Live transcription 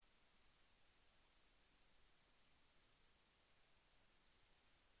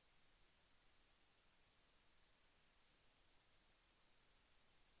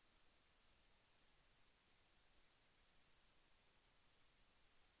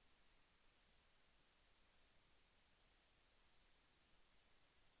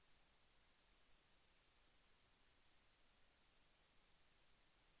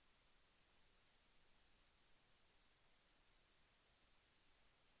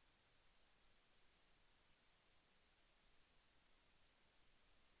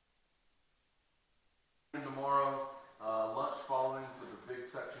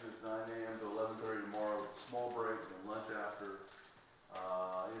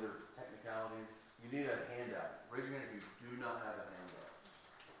You need a handout. Raise your hand if you do not have a handout.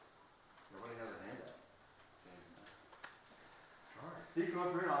 Everybody has a handout. All right. Steve, come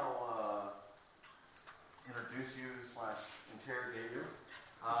up here and I'll introduce you / interrogate you.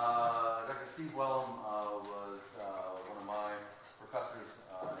 Dr. Steve Wellham was one of my professors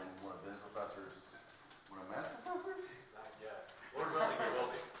and one of Ben's professors. One of Matt's professors? Not yet. Lord willing, he will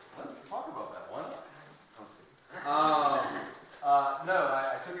be. Let's talk about that. Why not? No,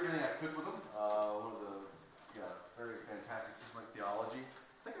 I took everything I could with him. One of the very fantastic systematic theology.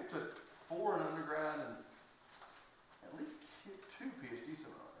 I think I took 4 in undergrad and at least 2 PhD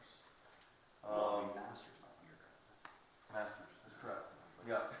seminars. Masters, not undergrad. Masters, that's correct.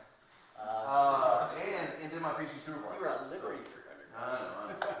 Yeah. And then my PhD supervisor. You were at Liberty for undergrad. I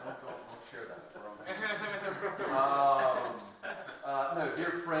know. Don't share that. No,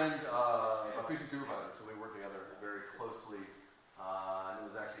 dear friend, my PhD supervisor, so we work together very closely. And it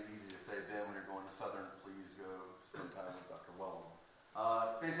was actually easy to say, Ben, when you're going to Southern, please go spend time with Dr. Wellham.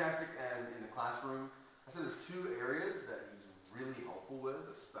 Fantastic, and in the classroom, I said there's 2 areas that he's really helpful with,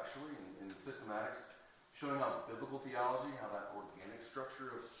 especially in systematics, showing how biblical theology, how that organic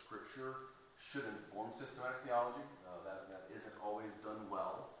structure of Scripture should inform systematic theology. That isn't always done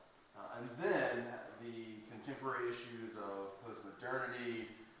well. And then the contemporary issues of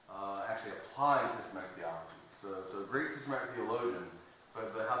postmodernity, actually applying systematic theology. So great systematic theologian,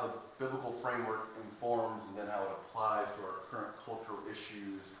 but how the biblical framework informs and then how it applies to our current cultural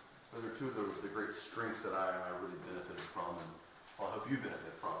issues. Those are 2 of the great strengths that I really benefited from, and I hope you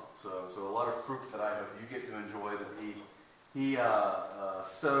benefit from. So a lot of fruit that I hope you get to enjoy that he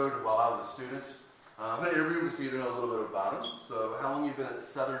sowed while I was a student. I'm going to interview him so you to know a little bit about him. So how long have you been at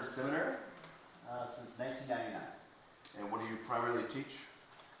Southern Seminary? Since 1999. And what do you primarily teach?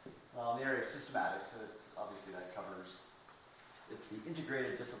 Well, in the area of systematics, obviously that covers, it's the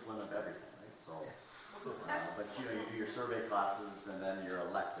integrated discipline of everything, right? So, but you do your survey classes and then your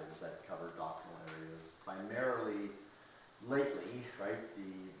electives that cover doctrinal areas. Primarily, lately, right,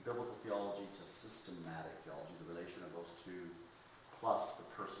 the biblical theology to systematic theology, the relation of those 2, plus the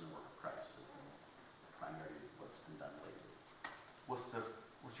person and work of Christ is primarily what's been done lately. What's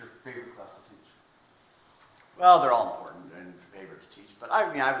your favorite class to teach? Well, they're all important and favorite to teach, but I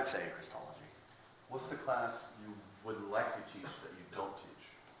would say Christology. What's the class you would like to teach that you don't teach?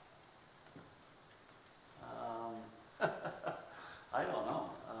 I don't know.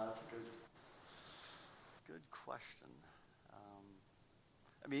 That's a good question.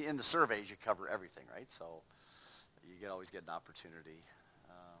 In the surveys you cover everything, right? So you always get an opportunity.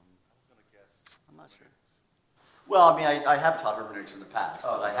 I was going to guess. I'm not sure. Well, I have taught hermeneutics in the past,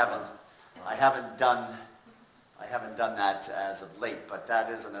 but I haven't done that as of late. But that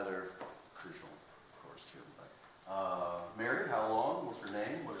is another crucial course too. But, Mary, how long? What's her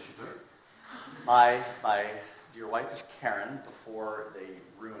name? What does she do? My dear wife is Karen. Before they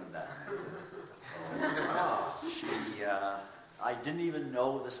ruined that, so I didn't even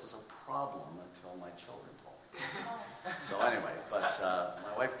know this was a problem until my children told me. So anyway, but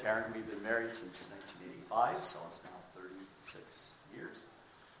my wife Karen, we've been married since 1985, so it's now 36 years.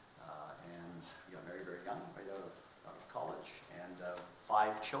 And we got married very young, right out of college, and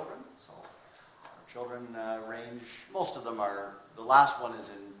 5 children. So our children range, most of them are, the last one is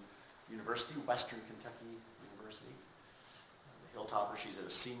in university, Western Kentucky University. The Hilltopper, she's a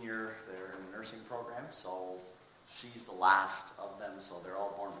senior there in the nursing program, so she's the last of them, so they're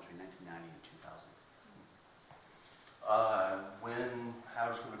all born between 1990 and 2000. How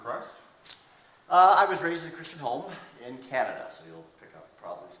did you come to Christ? I was raised in a Christian home in Canada, so you'll pick up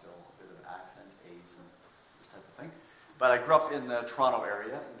probably still a bit of an accent, A's, and this type of thing. But I grew up in the Toronto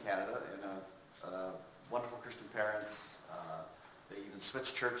area in Canada, in wonderful Christian parents. They even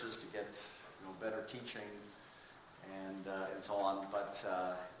switched churches to get better teaching and so on. But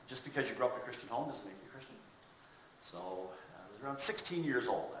just because you grew up in a Christian home doesn't make you a Christian. So I was around 16 years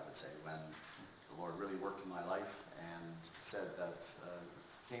old, I would say, when the Lord really worked in my life and said that,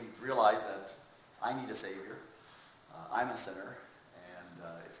 came to realize that I need a Savior. I'm a sinner, and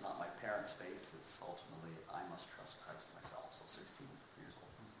it's not my parents' faith. It's ultimately I must trust Christ myself. So 16 years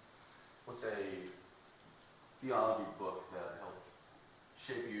old. What's a theology book that helped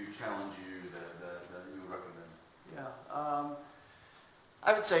shape you, challenge you, that you would recommend? Yeah.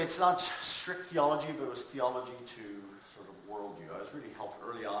 I would say it's not strict theology, but it was theology to sort of worldview. I was really helped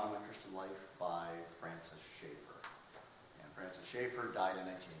early on in my Christian life by Francis Schaeffer. And Francis Schaeffer died in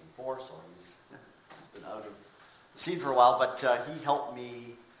 1984, so he's been out of the scene for a while, but he helped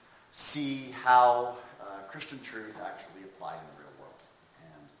me see how Christian truth actually applied in the real world.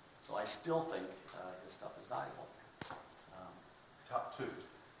 And so I still think his stuff is valuable. Top 2.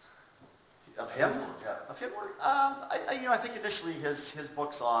 Of Of him? Yeah. Of him? I think initially his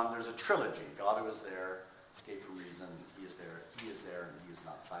books on, there's a trilogy. God Who Is There, Escape from Reason, He Is There, and He Is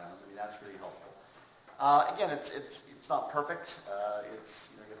Not Silent. I mean, that's really helpful. Again, it's not perfect. You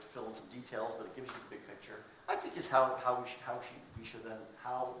have to fill in some details, but it gives you the big picture. I think is how we should then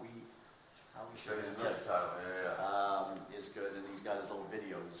is good, and he's got his little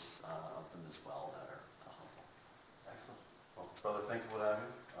videos of them as well that are helpful. Excellent. Well, brother, thankful to have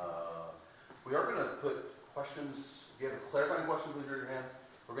you. We are going to put questions. If you have a clarifying question, please raise your hand.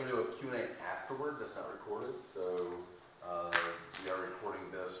 We're going to do a Q&A afterwards. That's not recorded, so we are recording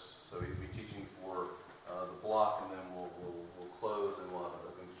this. So we'll be teaching for the block, and then we'll close, and we'll have an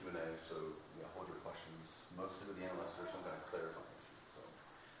open Q&A. So hold your questions mostly with the end unless there's some kind of clarifying issue. So,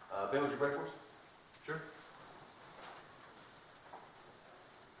 Ben, would you pray for us? Sure.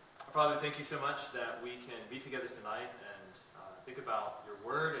 Father, thank you so much that we can be together tonight and think about your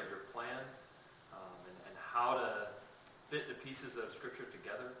word and your plan and how to fit the pieces of Scripture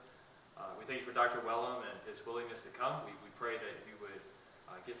together. We thank you for Dr. Wellham and his willingness to come. We pray that you would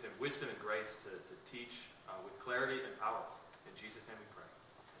give him wisdom and grace to teach with clarity and power. In Jesus' name we pray.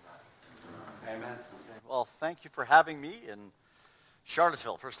 Amen. Amen. Okay. Well, thank you for having me in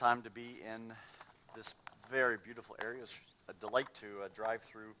Charlottesville. First time to be in this very beautiful area. It's a delight to drive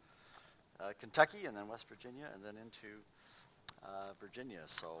through Kentucky and then West Virginia and then into Virginia.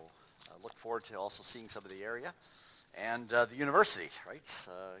 So I look forward to also seeing some of the area and the university, right?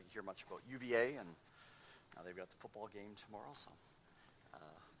 You hear much about UVA, and now they've got the football game tomorrow, so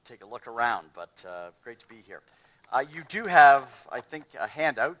take a look around, but great to be here. You do have, I think, a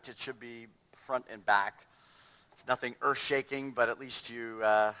handout. It should be front and back. It's nothing earth-shaking, but at least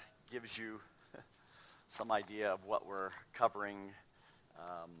gives you some idea of what we're covering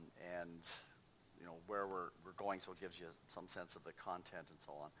and where we're going, so it gives you some sense of the content and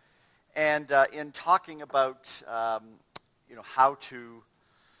so on. And in talking about how to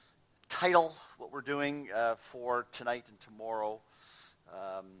title what we're doing for tonight and tomorrow,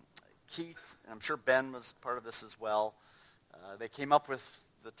 Keith, and I'm sure Ben was part of this as well, they came up with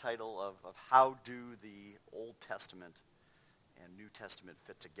the title of How Do the Old Testament and New Testament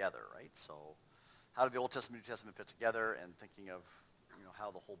Fit Together, right? So how do the Old Testament and New Testament fit together, and thinking of how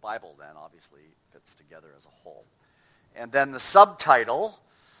the whole Bible then obviously fits together as a whole. And then the subtitle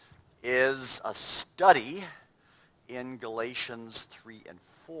is a study in Galatians 3 and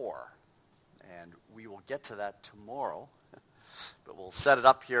 4. And we will get to that tomorrow, but we'll set it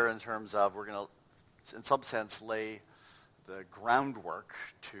up here in terms of we're going to, in some sense, lay the groundwork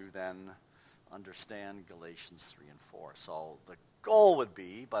to then understand Galatians 3 and 4. So the goal would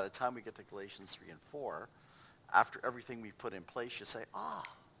be, by the time we get to Galatians 3 and 4, after everything we've put in place, you say,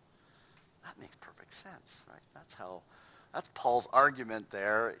 that makes perfect sense, right? That's Paul's argument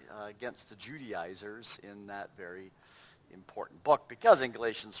there against the Judaizers in that very important book. Because in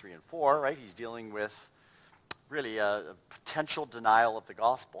Galatians 3 and 4, right, he's dealing with really a potential denial of the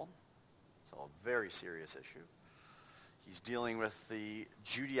gospel. So a very serious issue. He's dealing with the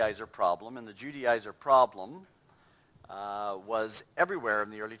Judaizer problem, and the Judaizer problem was everywhere in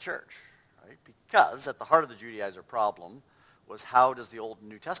the early church, right? Because at the heart of the Judaizer problem was, how does the Old and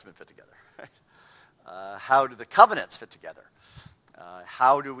New Testament fit together? Right? How do the covenants fit together?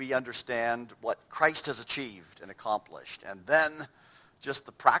 How do we understand what Christ has achieved and accomplished? And then just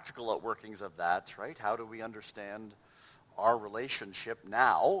the practical outworkings of that, right? How do we understand our relationship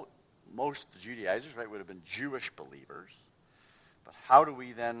now? Most of the Judaizers, right, would have been Jewish believers. But how do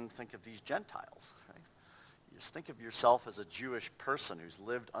we then think of these Gentiles, right? You just think of yourself as a Jewish person who's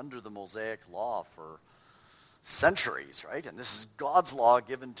lived under the Mosaic law for centuries, right? And this is God's law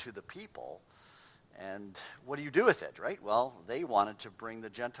given to the people. And what do you do with it, right? Well, they wanted to bring the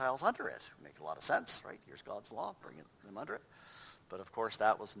Gentiles under it. Make a lot of sense, right? Here's God's law, bring them under it. But of course,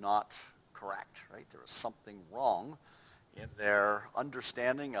 that was not correct, right? There was something wrong in their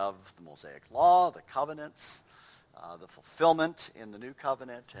understanding of the Mosaic law, the covenants, the fulfillment in the new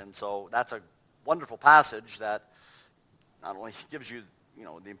covenant. And so that's a wonderful passage that not only gives you,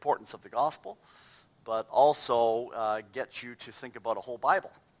 the importance of the gospel, but also gets you to think about a whole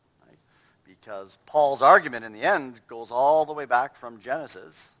Bible. Right? Because Paul's argument in the end goes all the way back from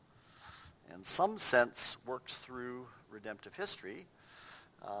Genesis, in some sense works through redemptive history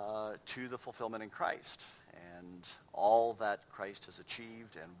to the fulfillment in Christ and all that Christ has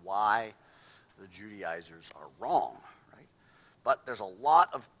achieved and why the Judaizers are wrong, right? But there's a lot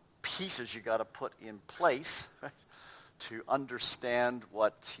of pieces you got to put in place, right, to understand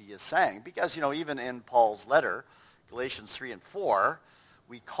what he is saying. Because, even in Paul's letter, Galatians 3 and 4,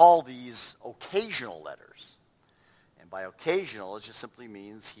 we call these occasional letters. And by occasional, it just simply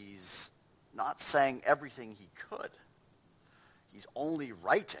means he's not saying everything he could. He's only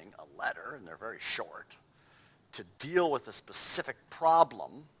writing a letter, and they're very short, to deal with a specific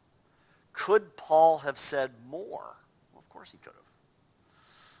problem. Could Paul have said more? Well, of course he could have.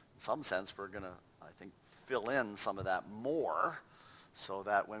 In some sense, we're going to, I think, fill in some of that more so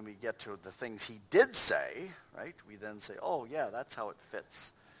that when we get to the things he did say, right, we then say, oh, yeah, that's how it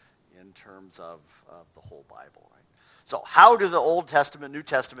fits in terms of the whole Bible, right? So how do the Old Testament, New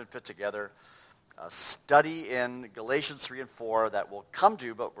Testament fit together? A study in Galatians 3 and 4 that we'll come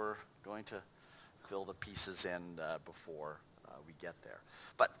to, but we're going to fill the pieces in before we get there.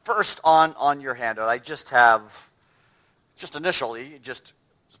 But first, on your handout, I just have, just initially, just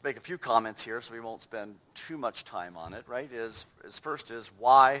make a few comments here so we won't spend too much time on it, right? First is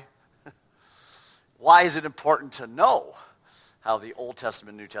why is it important to know how the Old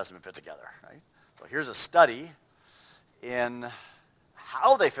Testament and New Testament fit together, right? So here's a study in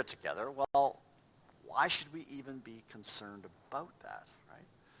how they fit together. Well, why should we even be concerned about that, right?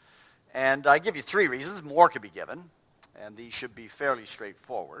 And I give you 3 reasons. More could be given, and these should be fairly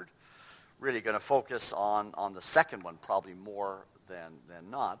straightforward. Really going to focus on the second one probably more than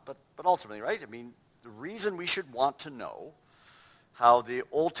not, but ultimately, right? I mean, the reason we should want to know how the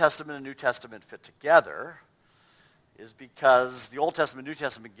Old Testament and New Testament fit together is because the Old Testament and New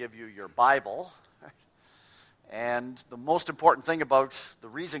Testament give you your Bible, right? And the most important thing about the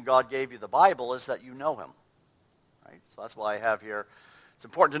reason God gave you the Bible is that you know him, right? So that's why I have here, it's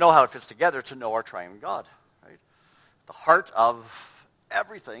important to know how it fits together to know our triune God, right? The heart of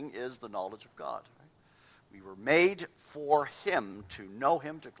everything is the knowledge of God, right? We were made for him, to know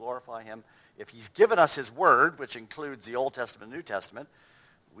him, to glorify him. If he's given us his word, which includes the Old Testament and New Testament,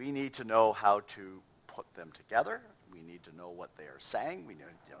 we need to know how to put them together. We need to know what they are saying. We need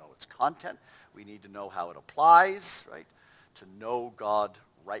to know its content. We need to know how it applies, right? To know God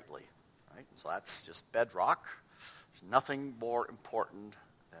rightly, right? So that's just bedrock. There's nothing more important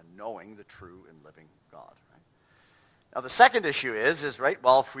than knowing the true and living God, right? Now the second issue is right,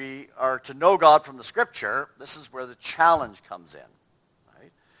 well, if we are to know God from the Scripture, this is where the challenge comes in,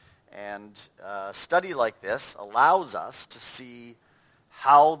 right? And a study like this allows us to see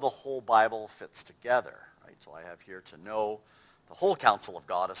how the whole Bible fits together, right? So I have here to know the whole counsel of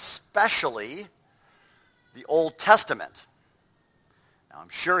God, especially the Old Testament. Now I'm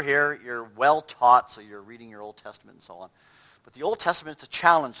sure here you're well taught, so you're reading your Old Testament and so on. But the Old Testament is a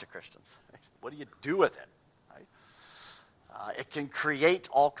challenge to Christians. Right? What do you do with it? It can create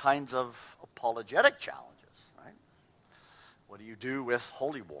all kinds of apologetic challenges, right? What do you do with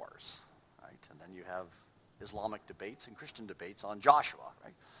holy wars, right? And then you have Islamic debates and Christian debates on Joshua,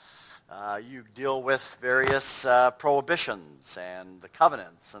 right? You deal with various prohibitions and the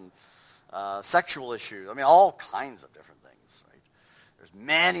covenants and sexual issues. I mean, all kinds of different things, right? There's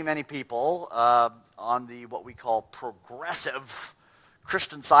many, many people on the what we call progressive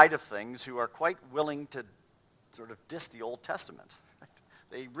Christian side of things who are quite willing to sort of diss the Old Testament. Right?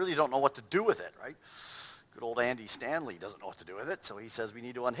 They really don't know what to do with it, right? Good old Andy Stanley doesn't know what to do with it, so he says we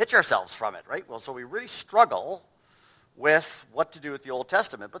need to unhitch ourselves from it, right? Well, so we really struggle with what to do with the Old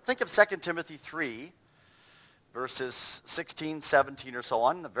Testament. But think of 2 Timothy 3, verses 16, 17, or so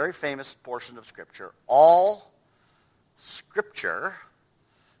on, the very famous portion of Scripture. All Scripture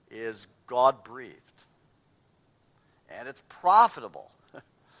is God-breathed, and it's profitable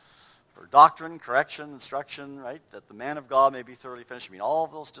for doctrine, correction, instruction, right? That the man of God may be thoroughly finished. I mean, all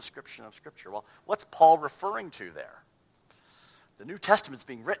of those descriptions of Scripture. Well, what's Paul referring to there? The New Testament's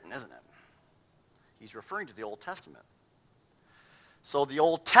being written, isn't it? He's referring to the Old Testament. So the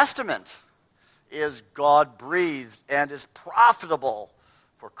Old Testament is God-breathed and is profitable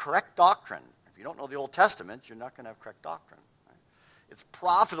for correct doctrine. If you don't know the Old Testament, you're not going to have correct doctrine. Right? It's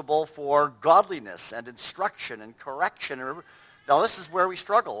profitable for godliness and instruction and correction. Now, this is where we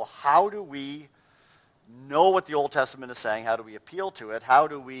struggle. How do we know what the Old Testament is saying? How do we appeal to it? How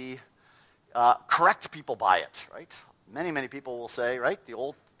do we correct people by it, right? Many, many people will say, right, the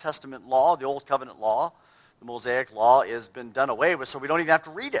Old Testament law, the Old Covenant law, the Mosaic law has been done away with, so we don't even have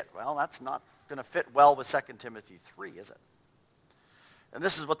to read it. Well, that's not going to fit well with 2 Timothy 3, is it? And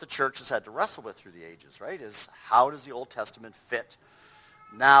this is what the church has had to wrestle with through the ages, right, is how does the Old Testament fit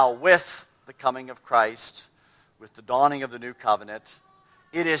now with the coming of Christ, with the dawning of the new covenant?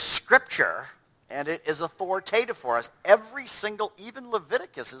 It is Scripture, and it is authoritative for us. Every single, even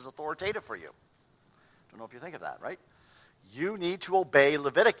Leviticus is authoritative for you. Don't know if you think of that, right? You need to obey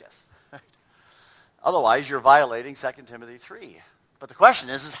Leviticus. Right? Otherwise, you're violating 2 Timothy 3. But the question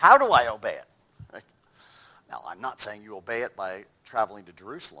is how do I obey it? Right? Now, I'm not saying you obey it by traveling to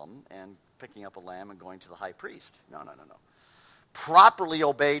Jerusalem and picking up a lamb and going to the high priest. No. properly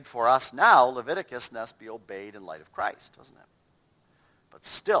obeyed for us now, Leviticus must be obeyed in light of Christ, doesn't it? But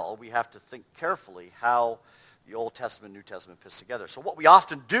still, we have to think carefully how the Old Testament and New Testament fits together. So what we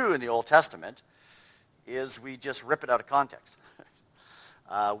often do in the Old Testament is we just rip it out of context.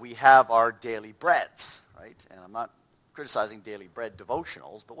 We have our daily breads, right? And I'm not criticizing daily bread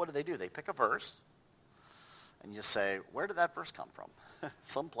devotionals, but what do? They pick a verse, and you say, where did that verse come from?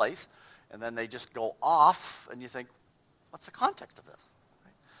 Someplace. And then they just go off, and you think, what's the context of this?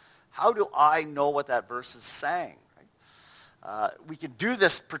 Right? How do I know what that verse is saying? Right? We can do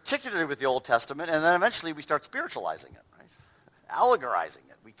this particularly with the Old Testament, and then eventually we start spiritualizing it, right? Allegorizing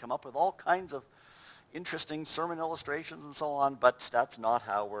it. We come up with all kinds of interesting sermon illustrations and so on, but that's not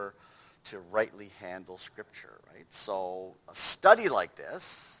how we're to rightly handle Scripture, right? So a study like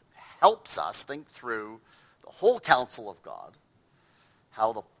this helps us think through the whole counsel of God,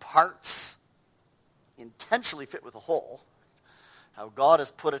 how the parts intentionally fit with the whole, how God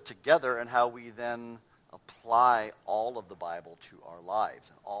has put it together, and how we then apply all of the Bible to our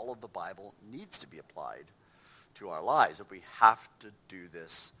lives. And all of the Bible needs to be applied to our lives if we have to do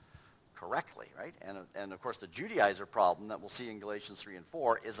this correctly, right? And of course, the Judaizer problem that we'll see in Galatians 3 and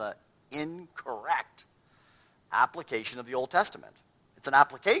 4 is an incorrect application of the Old Testament. It's an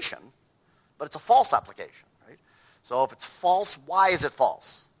application, but it's a false application, right? So if it's false, why is it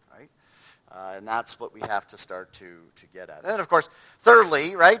false, right? And that's what we have to start to get at. And of course,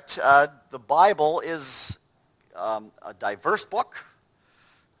 thirdly, right, the Bible is a diverse book.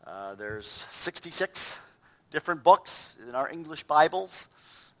 There's 66 different books in our English Bibles.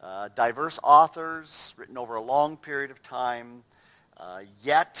 Diverse authors, written over a long period of time,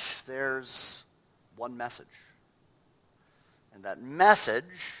 yet there's one message. And that message,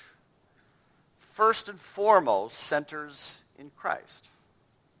 first and foremost, centers in Christ.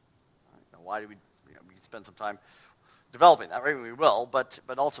 Right? Now, why do we can spend some time developing that, right? We will, but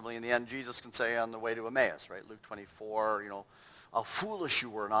ultimately, in the end, Jesus can say on the way to Emmaus, right? Luke 24, how foolish you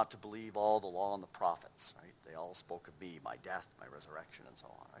were not to believe all the law and the prophets, right? They all spoke of me, my death, my resurrection, and so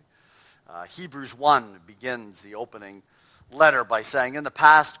on, right? Hebrews 1 begins the opening letter by saying, in the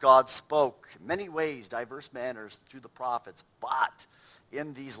past God spoke in many ways, diverse manners through the prophets, but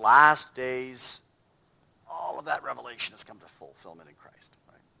in these last days, all of that revelation has come to fulfillment in Christ,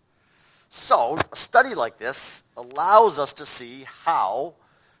 right? So, a study like this allows us to see how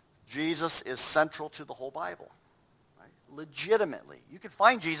Jesus is central to the whole Bible. Legitimately. You can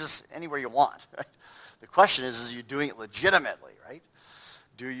find Jesus anywhere you want. Right? The question is you doing it legitimately, right?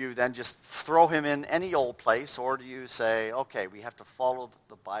 Do you then just throw him in any old place, or do you say, okay, we have to follow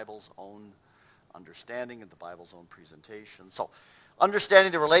the Bible's own understanding and the Bible's own presentation? So,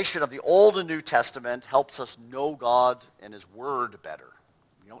 understanding the relation of the Old and New Testament helps us know God and his Word better.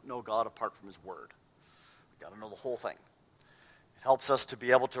 We don't know God apart from his Word. We've got to know the whole thing. It helps us to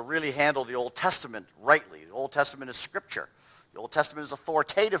be able to really handle the Old Testament rightly. The Old Testament is Scripture. The Old Testament is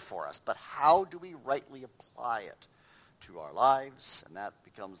authoritative for us. But how do we rightly apply it to our lives? And that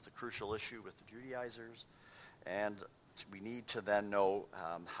becomes the crucial issue with the Judaizers. And we need to then know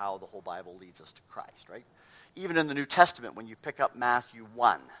how the whole Bible leads us to Christ, right? Even in the New Testament, when you pick up Matthew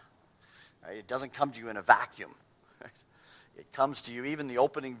 1, right, it doesn't come to you in a vacuum. Right? It comes to you, even the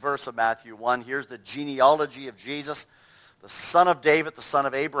opening verse of Matthew 1, here's the genealogy of Jesus, the son of David, the son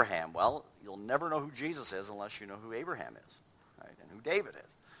of Abraham. Well, you'll never know who Jesus is unless you know who Abraham is, right, and who David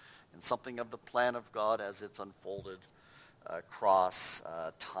is, and something of the plan of God as it's unfolded across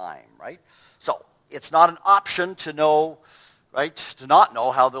time, right? So it's not an option to know, right, to not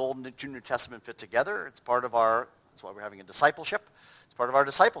know how the Old and New Testament fit together. It's part of that's why we're having a discipleship. It's part of our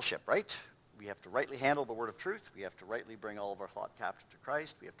discipleship, right? We have to rightly handle the word of truth. We have to rightly bring all of our thought captive to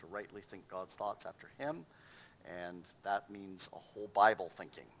Christ. We have to rightly think God's thoughts after him. And that means a whole Bible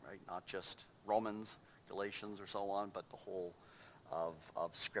thinking, right? Not just Romans, Galatians, or so on, but the whole of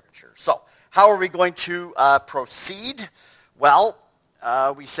Scripture. So, how are we going to proceed? Well,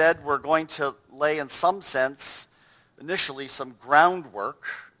 we said we're going to lay, in some sense, initially some groundwork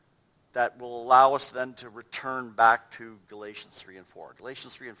that will allow us then to return back to Galatians 3 and 4.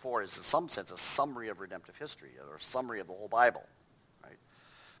 Galatians 3 and 4 is, in some sense, a summary of redemptive history, or a summary of the whole Bible.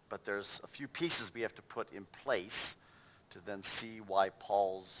 But there's a few pieces we have to put in place to then see why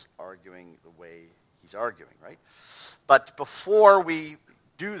Paul's arguing the way he's arguing, right? But before we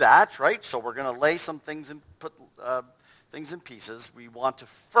do that, right, so we're going to lay some things and put things in pieces. We want to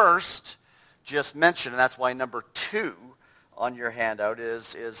first just mention, and that's why number 2 on your handout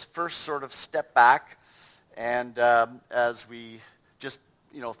is first sort of step back, and as we just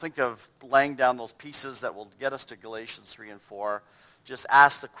think of laying down those pieces that will get us to Galatians 3 and 4, just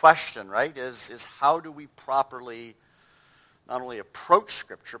ask the question, right, is how do we properly not only approach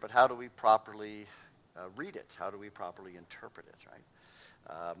Scripture, but how do we properly read it? How do we properly interpret it,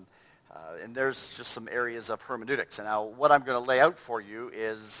 right? And there's just some areas of hermeneutics. And now what I'm going to lay out for you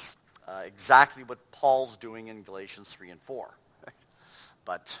is exactly what Paul's doing in Galatians 3 and 4. Right?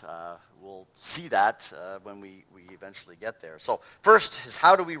 But we'll see that when we eventually get there. So first is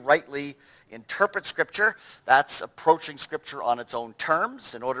how do we rightly interpret Scripture? That's approaching Scripture on its own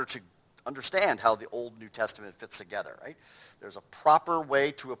terms in order to understand how the Old New Testament fits together, right? There's a proper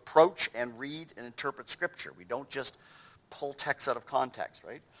way to approach and read and interpret Scripture. We don't just pull text out of context,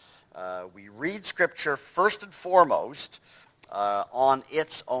 right? We read Scripture first and foremost on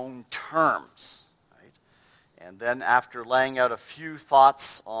its own terms, right? And then after laying out a few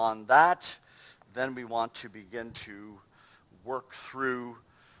thoughts on that, then we want to begin to work through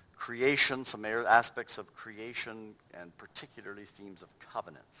creation, some aspects of creation, and particularly themes of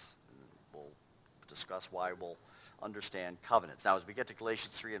covenants. And we'll discuss why we'll understand covenants. Now, as we get to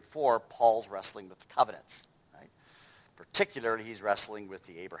Galatians 3 and 4, Paul's wrestling with the covenants. Right? Particularly, he's wrestling with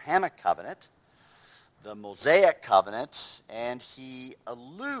the Abrahamic covenant, the Mosaic covenant, and he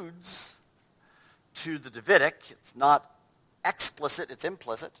alludes to the Davidic. It's not explicit, it's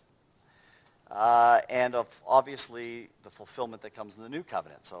implicit. And of obviously the fulfillment that comes in the new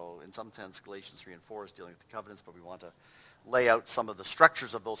covenant. So in some sense, Galatians 3 and 4 is dealing with the covenants, but we want to lay out some of the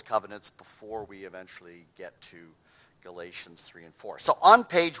structures of those covenants before we eventually get to Galatians 3 and 4. So on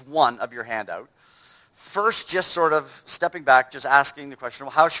page 1 of your handout, first just sort of stepping back, just asking the question,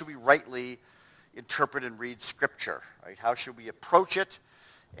 well, how should we rightly interpret and read Scripture? Right? How should we approach it?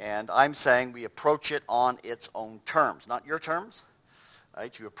 And I'm saying we approach it on its own terms, not your terms.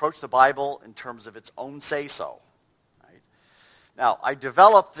 Right? You approach the Bible in terms of its own say-so. Right? Now, I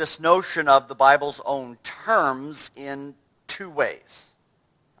developed this notion of the Bible's own terms in two ways.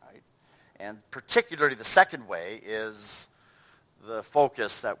 Right? And particularly the second way is the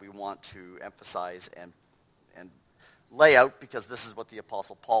focus that we want to emphasize and lay out, because this is what the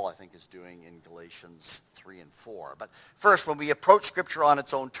Apostle Paul, I think, is doing in Galatians 3 and 4. But first, when we approach Scripture on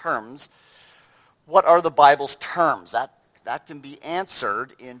its own terms, what are the Bible's terms? That can be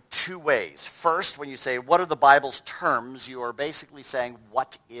answered in two ways. First, when you say, what are the Bible's terms, you are basically saying,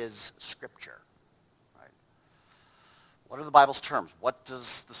 what is Scripture? Right? What are the Bible's terms? What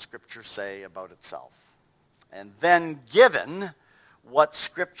does the Scripture say about itself? And then, given what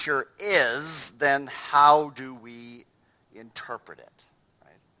Scripture is, then how do we interpret it?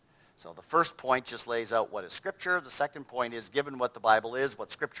 Right? So the first point just lays out what is Scripture. The second point is, given what the Bible is,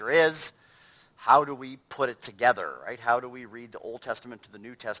 what Scripture is, how do we put it together, right? How do we read the Old Testament to the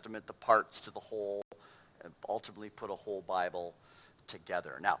New Testament, the parts to the whole, and ultimately put a whole Bible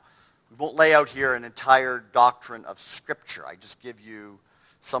together? Now, we won't lay out here an entire doctrine of Scripture. I just give you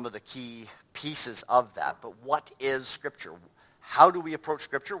some of the key pieces of that. But what is Scripture? How do we approach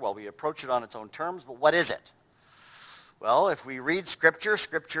Scripture? Well, we approach it on its own terms, but what is it? Well, if we read Scripture,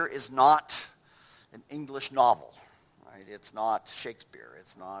 Scripture is not an English novel, right? It's not Shakespeare.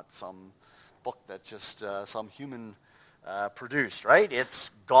 It's not some book that just some human produced, right?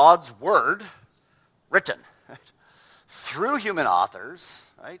 It's God's Word written right? Through human authors,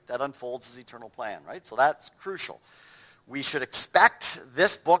 right? That unfolds His eternal plan, right? So that's crucial. We should expect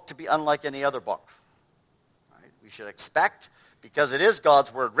this book to be unlike any other book, right? We should expect, because it is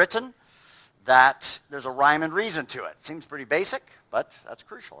God's Word written, that there's a rhyme and reason to it. Seems pretty basic, but that's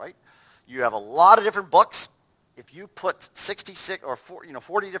crucial, right? You have a lot of different books. If you put 66 or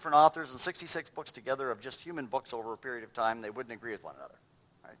 40 different authors and 66 books together of just human books over a period of time, they wouldn't agree with one another,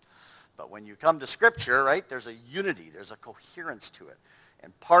 right? But when you come to Scripture, right, there's a unity, there's a coherence to it.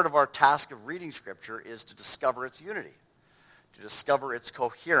 And part of our task of reading Scripture is to discover its unity, to discover its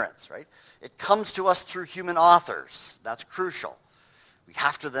coherence, right? It comes to us through human authors. That's crucial. We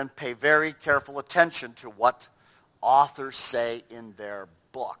have to then pay very careful attention to what authors say in their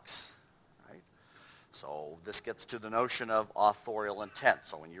books. So this gets to the notion of authorial intent.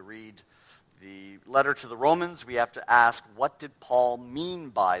 So when you read the letter to the Romans, we have to ask, what did Paul mean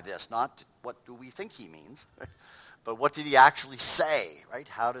by this? Not what do we think he means, but what did he actually say, right?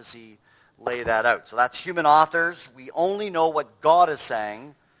 How does he lay that out? So that's human authors. We only know what God is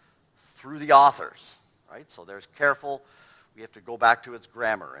saying through the authors, right? So there's careful. We have to go back to its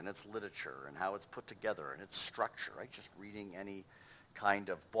grammar and its literature and how it's put together and its structure, right? Just reading any kind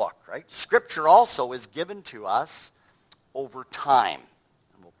of book, right? Scripture also is given to us over time.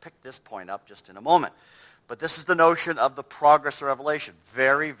 And we'll pick this point up just in a moment. But this is the notion of the progress of revelation.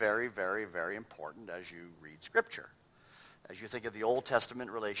 Very, very, very, very important as you read Scripture. As you think of the Old Testament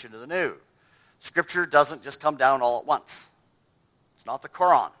in relation to the New. Scripture doesn't just come down all at once. It's not the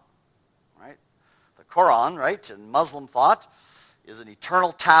Quran, right? The Quran, right, in Muslim thought, is an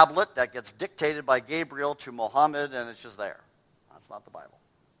eternal tablet that gets dictated by Gabriel to Muhammad, and it's just there. That's not the Bible.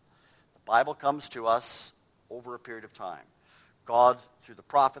 The Bible comes to us over a period of time. God, through the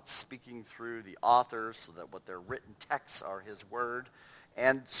prophets, speaking through the authors, so that what their written texts are his word,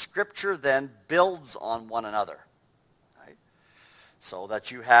 and Scripture then builds on one another. Right? So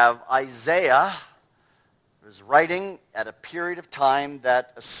that you have Isaiah is writing at a period of time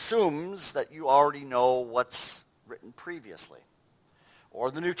that assumes that you already know what's written previously.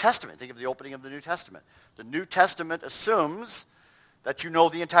 Or the New Testament. Think of the opening of the New Testament. The New Testament assumes that you know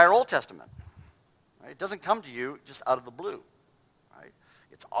the entire Old Testament. Right? It doesn't come to you just out of the blue. Right?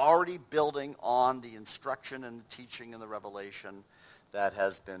 It's already building on the instruction and the teaching and the revelation that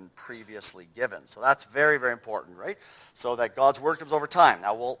has been previously given. So that's very, very important, right? So that God's word comes over time.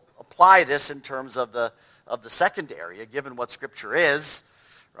 Now we'll apply this in terms of the second area, given what Scripture is,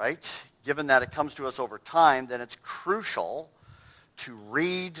 right? Given that it comes to us over time, then it's crucial to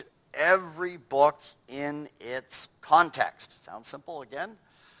read every book in its context. Sounds simple again,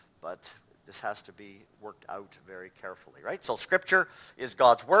 but this has to be worked out very carefully, right? So Scripture is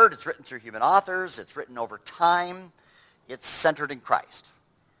God's word. It's written through human authors. It's written over time. It's centered in Christ.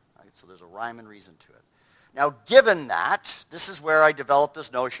 Right? So there's a rhyme and reason to it. Now, given that, this is where I developed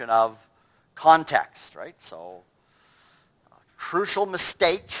this notion of context, right? So a crucial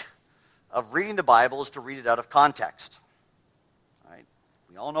mistake of reading the Bible is to read it out of context. Right?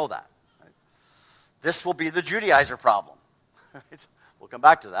 We all know that. Right? This will be the Judaizer problem. Right? We'll come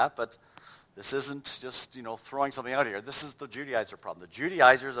back to that, but this isn't just, throwing something out here. This is the Judaizer problem. The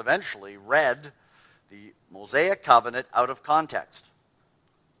Judaizers eventually read the Mosaic covenant out of context.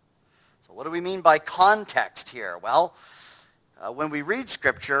 So what do we mean by context here? Well, when we read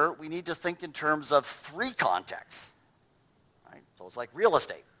Scripture, we need to think in terms of three contexts. Right? So it's like real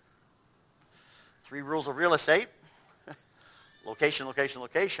estate. 3 rules of real estate. Location, location,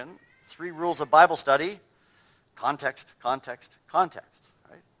 location. 3 rules of Bible study. Context, context, context.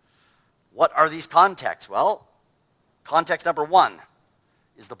 Right? What are these contexts? Well, context number 1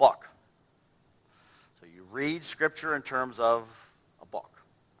 is the book. So you read Scripture in terms of a book.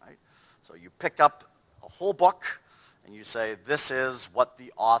 Right? So you pick up a whole book and you say, this is what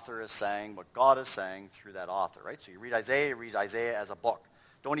the author is saying, what God is saying through that author. Right? So you read Isaiah as a book.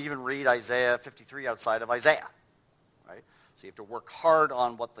 Don't even read Isaiah 53 outside of Isaiah. Right? So you have to work hard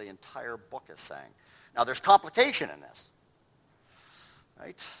on what the entire book is saying. Now there's complication in this.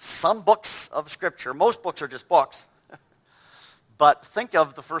 Right? Some books of Scripture, most books are just books, but think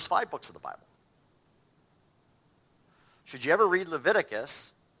of the first 5 books of the Bible. Should you ever read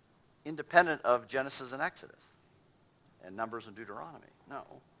Leviticus independent of Genesis and Exodus and Numbers and Deuteronomy? No.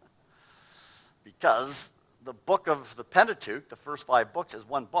 Because the book of the Pentateuch, the first 5 books, is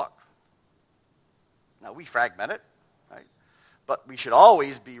one book. Now, we fragment it, right? But we should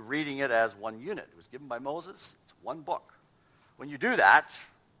always be reading it as one unit. It was given by Moses. It's one book. When you do that,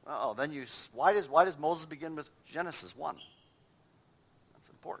 then why does Moses begin with Genesis 1? That's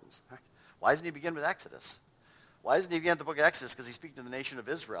important. Right? Why doesn't he begin with Exodus? Why doesn't he begin the book of Exodus? Because he's speaking to the nation of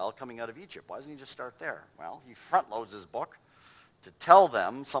Israel coming out of Egypt. Why doesn't he just start there? Well, he front loads his book to tell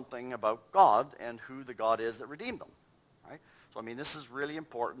them something about God and who the God is that redeemed them. Right? So, this is really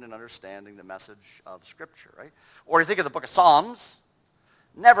important in understanding the message of Scripture. Right? Or you think of the book of Psalms.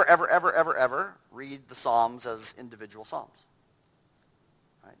 Never, ever, ever, ever, ever read the Psalms as individual Psalms.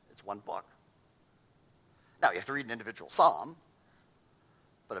 Right? It's one book. Now, you have to read an individual Psalm.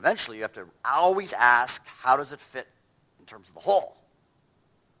 But eventually you have to always ask, how does it fit in terms of the whole?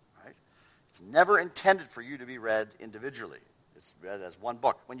 Right? It's never intended for you to be read individually. It's read as one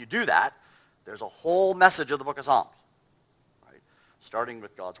book. When you do that, there's a whole message of the book of Psalms. Right? Starting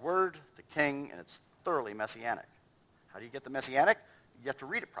with God's word, the king, and it's thoroughly messianic. How do you get the messianic? You have to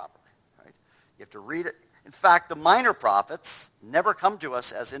read it properly. Right? You have to read it. In fact, the minor prophets never come to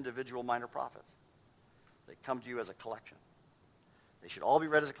us as individual minor prophets. They come to you as a collection. They should all be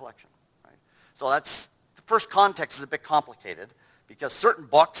read as a collection. Right? So that's the first context is a bit complicated because certain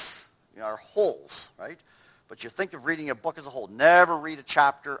books are wholes, right? But you think of reading a book as a whole. Never read a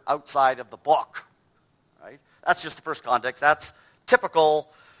chapter outside of the book. Right? That's just the first context. That's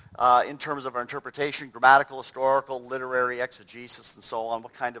typical in terms of our interpretation, grammatical, historical, literary, exegesis, and so on.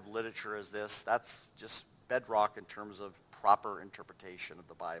 What kind of literature is this? That's just bedrock in terms of proper interpretation of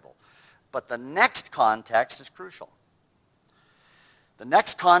the Bible. But the next context is crucial. The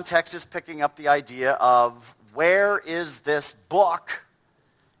next context is picking up the idea of where is this book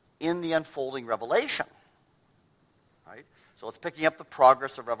in the unfolding revelation, right? So it's picking up the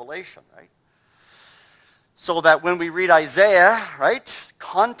progress of revelation, right? So that when we read Isaiah, right,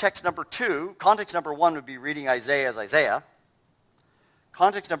 Context number one would be reading Isaiah as Isaiah.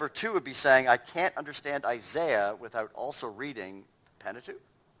 Context number two would be saying, I can't understand Isaiah without also reading Pentateuch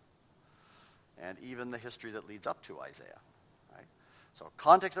and even the history that leads up to Isaiah. Right? So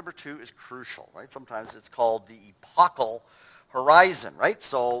context number two is crucial. Right? Sometimes it's called the epochal horizon. Right?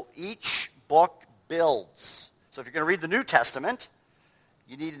 So each book builds. So if you're going to read the New Testament,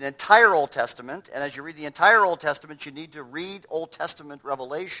 you need an entire Old Testament, and as you read the entire Old Testament, you need to read Old Testament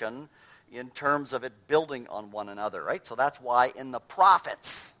Revelation in terms of it building on one another, right? So that's why in the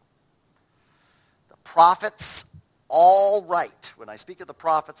prophets all write. When I speak of the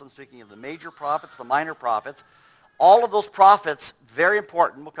prophets, I'm speaking of the major prophets, the minor prophets. All of those prophets, very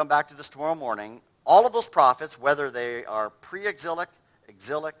important, we'll come back to this tomorrow morning, all of those prophets, whether they are pre-exilic,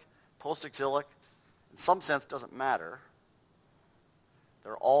 exilic, post-exilic, in some sense doesn't matter.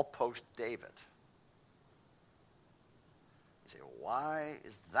 They're all post-David. You say, why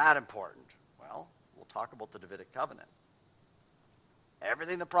is that important? Well, we'll talk about the Davidic covenant.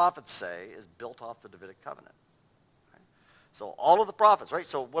 Everything the prophets say is built off the Davidic covenant. Right? So all of the prophets, right?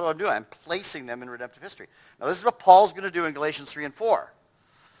 So what do I do? I'm placing them in redemptive history. Now this is what Paul's going to do in Galatians 3 and 4.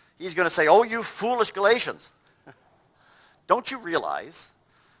 He's going to say, oh, you foolish Galatians. Don't you realize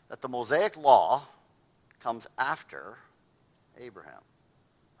that the Mosaic law comes after Abraham?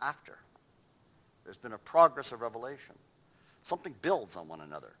 After. There's been a progress of revelation. Something builds on one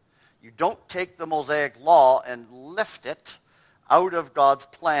another. You don't take the Mosaic law and lift it out of God's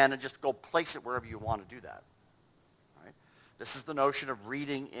plan and just go place it wherever you want to do that. Right? This is the notion of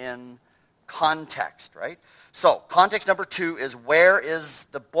reading in context, right? So, context number two is where is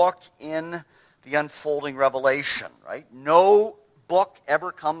the book in the unfolding revelation, right? No book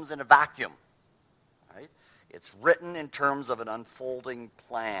ever comes in a vacuum. It's written in terms of an unfolding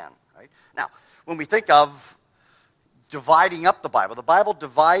plan. Right? Now, when we think of dividing up the Bible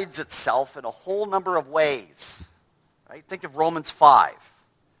divides itself in a whole number of ways. Right? Think of Romans 5,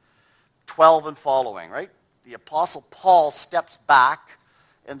 12 and following. Right? The Apostle Paul steps back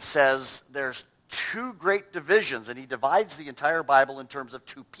and says there's two great divisions, and he divides the entire Bible in terms of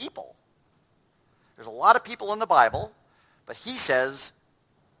two people. There's a lot of people in the Bible, but he says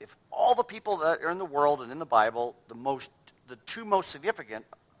if all the people that are in the world and in the Bible, the two most significant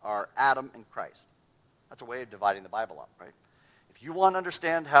are Adam and Christ. That's a way of dividing the Bible up, right? If you want to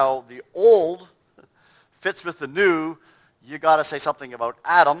understand how the old fits with the new, you got to say something about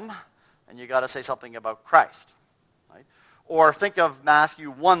Adam, and you got to say something about Christ, right? Or think of Matthew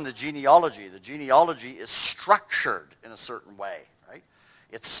 1, the genealogy. The genealogy is structured in a certain way, right?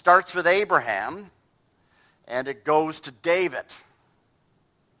 It starts with Abraham, and it goes to David.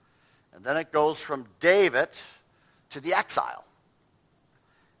 And then it goes from David to the exile.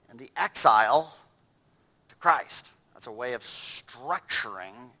 And the exile to Christ. That's a way of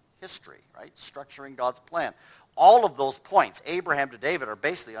structuring history, right? Structuring God's plan. All of those points, Abraham to David, are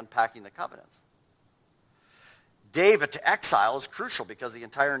basically unpacking the covenants. David to exile is crucial because the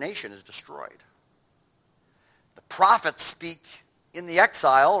entire nation is destroyed. The prophets speak in the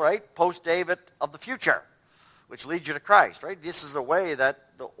exile, right? Post-David of the future, which leads you to Christ, right? This is a way that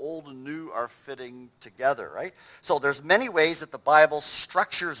the old and new are fitting together, right? So there's many ways that the Bible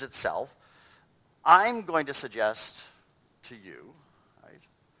structures itself. I'm going to suggest to you, right,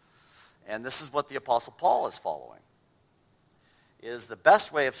 and this is what the Apostle Paul is following, is the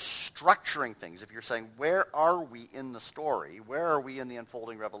best way of structuring things. If you're saying, where are we in the story? Where are we in the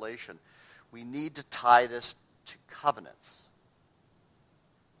unfolding revelation? We need to tie this to covenants.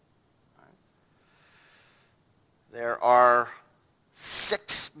 Right? There are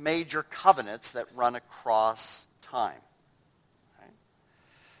 6 major covenants that run across time.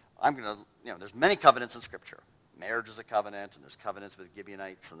 Right? There's many covenants in Scripture. Marriage is a covenant, and there's covenants with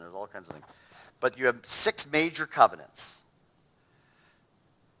Gibeonites, and there's all kinds of things. But you have 6 major covenants.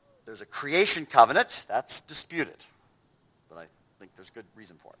 There's a creation covenant. That's disputed. But I think there's good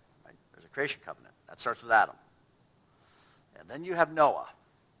reason for it. Right? There's a creation covenant. That starts with Adam. And then you have Noah.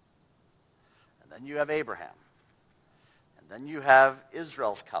 And then you have Abraham. And then you have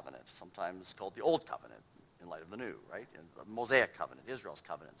Israel's covenant, sometimes called the Old Covenant in light of the New, right? And the Mosaic covenant, Israel's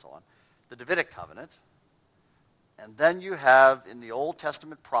covenant, and so on. The Davidic covenant. And then you have, in the Old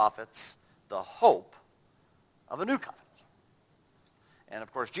Testament prophets, the hope of a new covenant. And,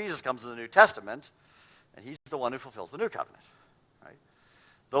 of course, Jesus comes in the New Testament, and he's the one who fulfills the new covenant. Right?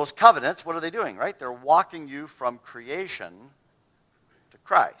 Those covenants, what are they doing, right? They're walking you from creation to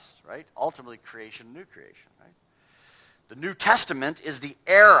Christ, right? Ultimately, creation, new creation, right? The New Testament is the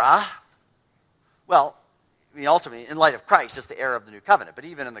era, well, ultimately, in light of Christ, it's the era of the new covenant. But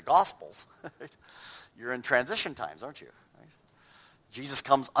even in the Gospels, you're in transition times, aren't you? Right? Jesus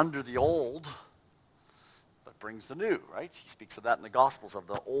comes under the old, but brings the new, right? He speaks of that in the Gospels, of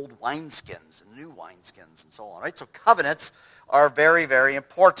the old wineskins and new wineskins and so on, right? So covenants are very, very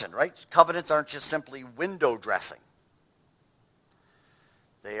important, right? Covenants aren't just simply window dressing.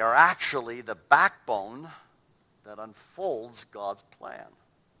 They are actually the backbone that unfolds God's plan,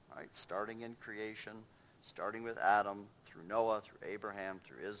 right? Starting in creation, starting with Adam, through Noah, through Abraham,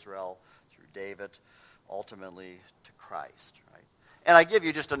 through Israel, through David, ultimately to Christ, right? And I give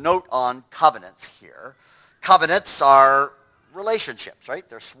you just a note on covenants here. Covenants are relationships, right?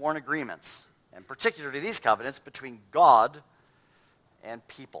 They're sworn agreements, and particularly these covenants between God and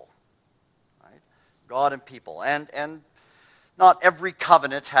people, right? God and people. And not every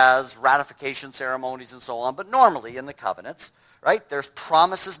covenant has ratification ceremonies and so on, but normally in the covenants, right, there's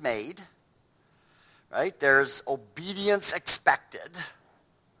promises made, right? There's obedience expected,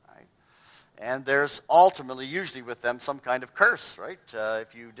 right? And there's ultimately, usually with them, some kind of curse, right?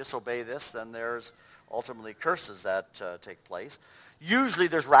 If you disobey this, then there's ultimately curses that take place. Usually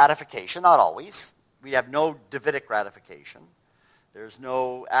there's ratification, not always. We have no Davidic ratification. There's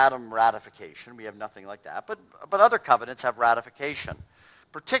no Adam ratification. We have nothing like that. But other covenants have ratification.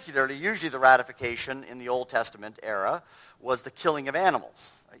 Particularly, usually the ratification in the Old Testament era was the killing of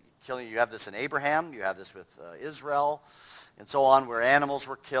animals. You have this in Abraham, you have this with Israel, and so on, where animals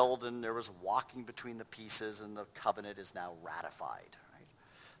were killed and there was walking between the pieces, and the covenant is now ratified. Right?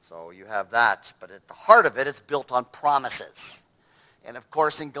 So you have that, but at the heart of it, it's built on promises. And of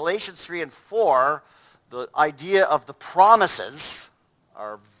course, in Galatians 3 and 4, the idea of the promises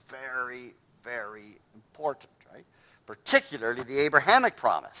are very, very important, right? Particularly the Abrahamic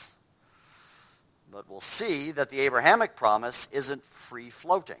promise. But we'll see that the Abrahamic promise isn't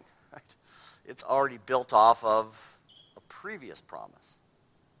free-floating, right? It's already built off of a previous promise,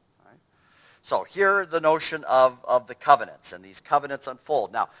 right? So here the notion of the covenants, and these covenants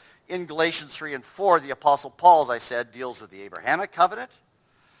unfold. Now, in Galatians 3 and 4, the Apostle Paul, as I said, deals with the Abrahamic covenant,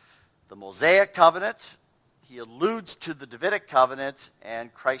 the Mosaic covenant. He alludes to the Davidic covenant,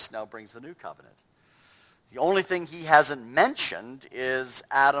 and Christ now brings the new covenant. The only thing he hasn't mentioned is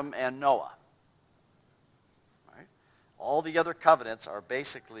Adam and Noah. Right? All the other covenants are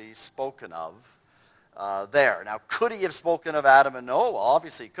basically spoken of there. Now, could he have spoken of Adam and Noah? Well,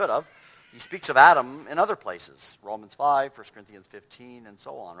 obviously he could have. He speaks of Adam in other places, Romans 5, 1 Corinthians 15, and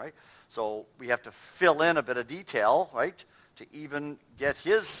so on, right? So we have to fill in a bit of detail, right, to even get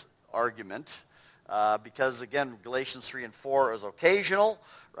his argument. Because, again, Galatians 3 and 4 is occasional,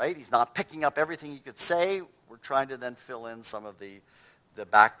 right? He's not picking up everything he could say. We're trying to then fill in some of the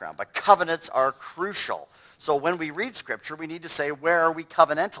background. But covenants are crucial. So when we read Scripture, we need to say, where are we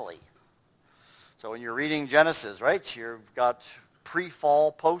covenantally? So when you're reading Genesis, right, you've got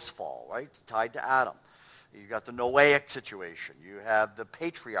pre-fall, post-fall, right, tied to Adam. You've got the Noahic situation. You have the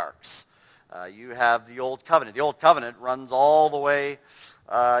patriarchs. You have the Old Covenant. The Old Covenant runs all the way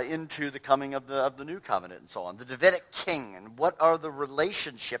into the coming of the new covenant and so on. The Davidic king and what are the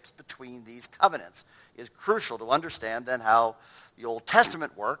relationships between these covenants is crucial to understand then how the Old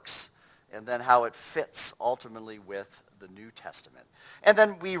Testament works and then how it fits ultimately with the New Testament. And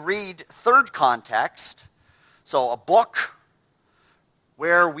then we read third context, so a book,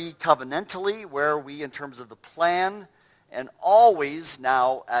 where we covenantally, where we in terms of the plan, and always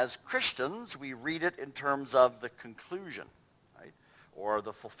now as Christians we read it in terms of the conclusion, right? Or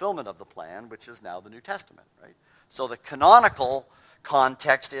the fulfillment of the plan, which is now the New Testament, right? So the canonical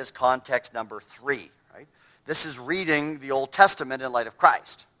context is context number 3, right? This is reading the Old Testament in light of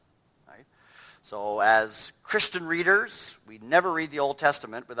Christ, right? So as Christian readers, we never read the Old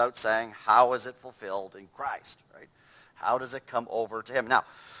Testament without saying, how is it fulfilled in Christ, right? How does it come over to him? Now,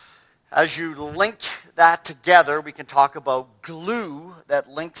 as you link that together, we can talk about glue that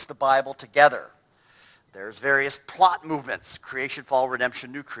links the Bible together. There's various plot movements: creation, fall,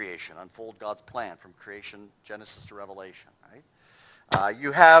 redemption, new creation, unfold God's plan from creation, Genesis to Revelation. Right?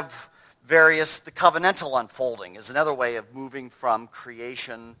 You have the covenantal unfolding is another way of moving from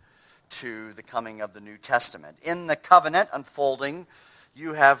creation to the coming of the New Testament. In the covenant unfolding,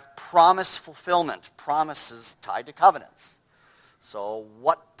 you have promise fulfillment, promises tied to covenants. So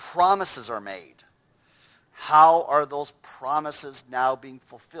what promises are made? How are those promises now being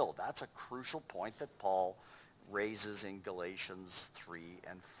fulfilled? That's a crucial point that Paul raises in Galatians 3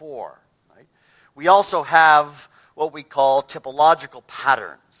 and 4. Right? We also have what we call typological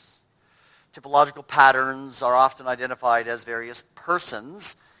patterns. Typological patterns are often identified as various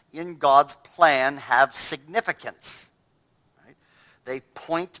persons in God's plan have significance. Right? They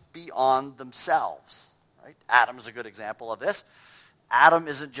point beyond themselves. Right? Adam is a good example of this. Adam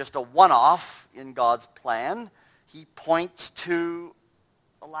isn't just a one-off in God's plan. He points to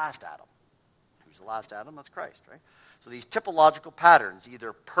the last Adam. Who's the last Adam? That's Christ, right? So these typological patterns,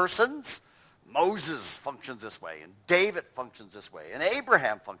 either persons, Moses functions this way, and David functions this way, and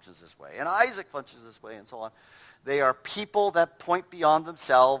Abraham functions this way, and Isaac functions this way, and so on. They are people that point beyond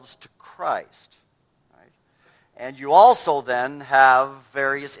themselves to Christ. Right? And you also then have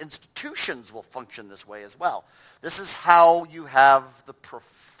various institutions will function this way as well. This is how you have the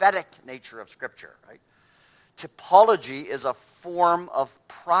prophetic nature of Scripture. Right? Typology is a form of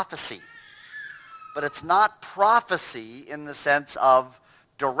prophecy. But it's not prophecy in the sense of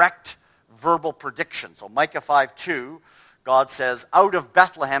direct verbal prediction. So Micah 5:2, God says, out of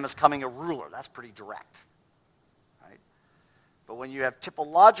Bethlehem is coming a ruler. That's pretty direct. Right? But when you have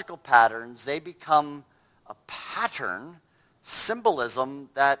typological patterns, they become a pattern, symbolism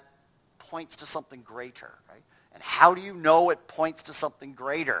that points to something greater. Right? And how do you know it points to something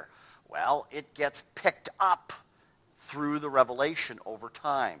greater? Well, it gets picked up through the revelation over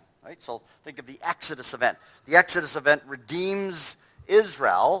time. Right? So think of the Exodus event. The Exodus event redeems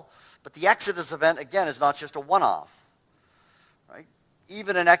Israel, but the Exodus event, again, is not just a one-off. Right?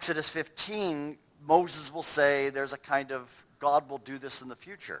 Even in Exodus 15, Moses will say there's a kind of, God will do this in the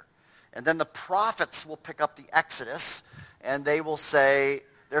future. And then the prophets will pick up the Exodus, and they will say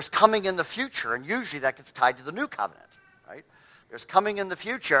there's coming in the future, and usually that gets tied to the new covenant. Right? There's coming in the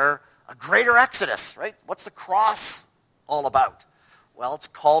future a greater Exodus. Right? What's the cross all about? Well, it's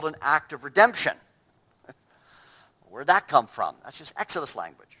called an act of redemption. Where'd that come from? That's just Exodus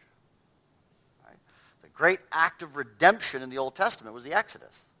language. Right? The great act of redemption in the Old Testament was the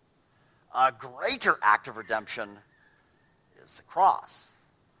Exodus. A greater act of redemption is the cross.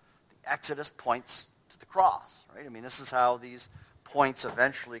 The Exodus points to the cross. Right? I mean, this is how these points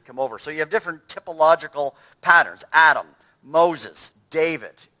eventually come over. So you have different typological patterns. Adam, Moses,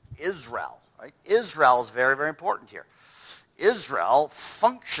 David, Israel. Right? Israel is very, very important here. Israel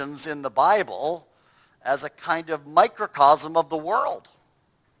functions in the Bible as a kind of microcosm of the world.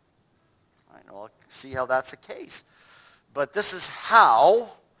 I know, I'll see how that's the case. But this is how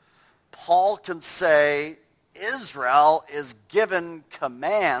Paul can say Israel is given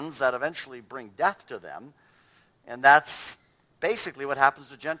commands that eventually bring death to them, and that's basically what happens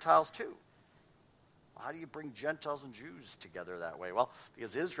to Gentiles too. How do you bring Gentiles and Jews together that way? Well,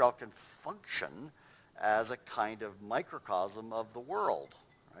 because Israel can function as a kind of microcosm of the world,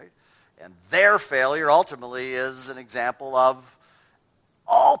 right? And their failure ultimately is an example of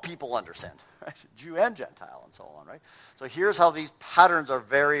all people under sin, right? Jew and Gentile and so on, right? So here's how these patterns are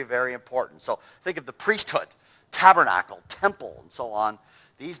very, very important. So think of the priesthood, tabernacle, temple, and so on.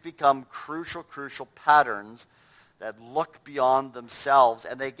 These become crucial patterns that look beyond themselves,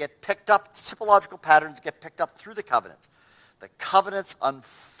 and they get picked up, typological patterns get picked up through the covenants. The covenants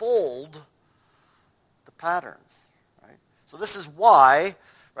unfold the patterns, right? So this is why,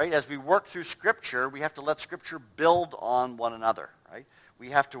 right, as we work through Scripture, we have to let Scripture build on one another, right?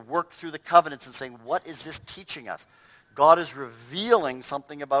 We have to work through the covenants and saying, what is this teaching us? God is revealing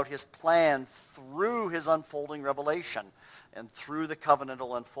something about his plan through his unfolding revelation and through the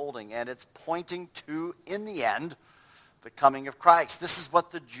covenantal unfolding, and it's pointing to, in the end, the coming of Christ. This is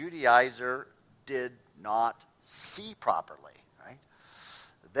what the Judaizer did not see properly.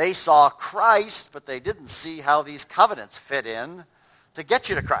 They saw Christ, but they didn't see how these covenants fit in to get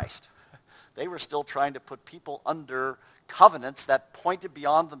you to Christ. They were still trying to put people under covenants that pointed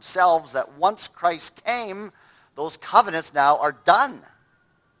beyond themselves, that once Christ came, those covenants now are done.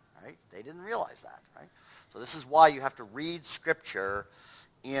 Right? They didn't realize that. Right? So this is why you have to read Scripture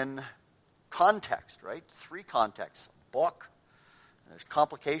in context, right? 3 contexts. Book. There's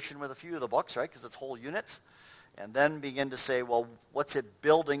complication with a few of the books, right? Because it's whole units. And then begin to say, well, what's it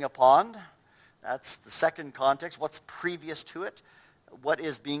building upon? That's the second context. What's previous to it? What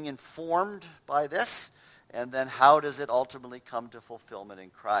is being informed by this? And then how does it ultimately come to fulfillment in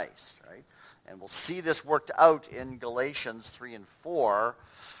Christ, right? And we'll see this worked out in Galatians 3 and 4,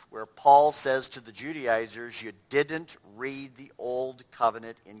 where Paul says to the Judaizers, you didn't read the old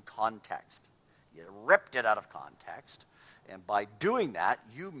covenant in context. You ripped it out of context. And by doing that,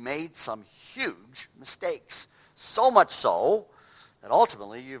 you made some huge mistakes. So much so that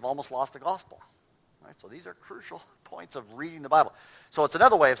ultimately you've almost lost the gospel. Right? So these are crucial points of reading the Bible. So it's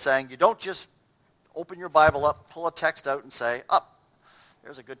another way of saying you don't just open your Bible up, pull a text out and say,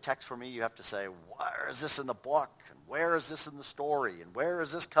 there's a good text for me. You have to say, where is this in the book? And where is this in the story? And where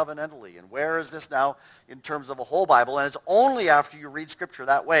is this covenantally? And where is this now in terms of a whole Bible? And it's only after you read Scripture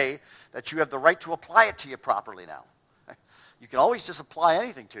that way that you have the right to apply it to you properly now. You can always just apply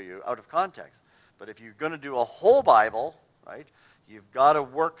anything to you out of context. But if you're going to do a whole Bible, right, you've got to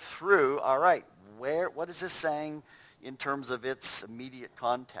work through, all right, what is this saying in terms of its immediate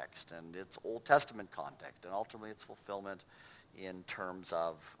context and its Old Testament context, and ultimately its fulfillment in terms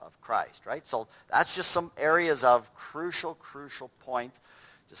of Christ, right? So that's just some areas of crucial points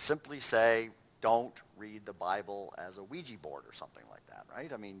to simply say, don't read the Bible as a Ouija board or something like that,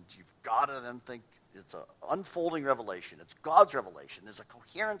 right? I mean, you've got to then think it's an unfolding revelation. It's God's revelation. There's a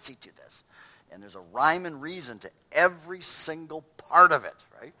coherency to this. And there's a rhyme and reason to every single part of it,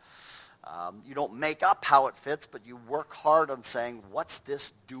 right? You don't make up how it fits, but you work hard on saying, what's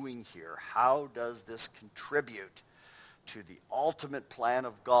this doing here? How does this contribute to the ultimate plan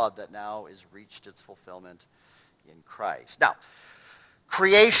of God that now is reached its fulfillment in Christ? Now,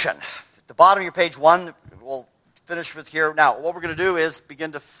 creation. At the bottom of your page 1, we'll finish with here. Now, what we're going to do is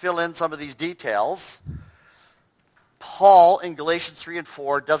begin to fill in some of these details. Paul, in Galatians 3 and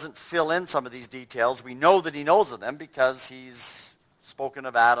 4, doesn't fill in some of these details. We know that he knows of them because he's spoken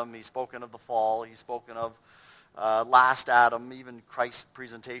of Adam, he's spoken of the fall, he's spoken of last Adam. Even Christ's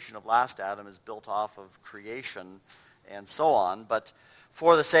presentation of last Adam is built off of creation and so on. But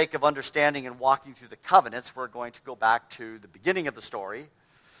for the sake of understanding and walking through the covenants, we're going to go back to the beginning of the story,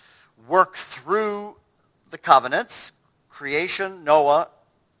 work through the covenants, creation, Noah,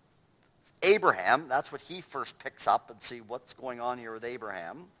 Abraham. That's what he first picks up and see what's going on here with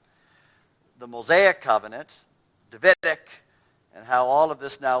Abraham. The Mosaic covenant, Davidic, and how all of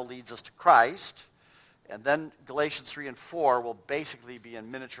this now leads us to Christ. And then Galatians 3 and 4 will basically be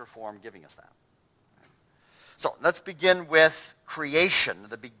in miniature form giving us that. So let's begin with creation,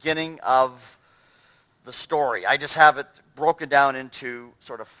 the beginning of the story. I just have it broken down into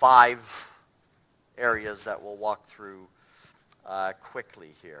sort of 5 areas that we'll walk through quickly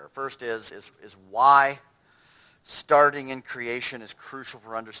here. First is why starting in creation is crucial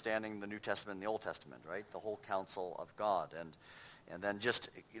for understanding the New Testament and the Old Testament, right? The whole counsel of God. And then just,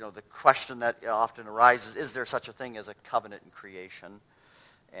 the question that often arises, is there such a thing as a covenant in creation?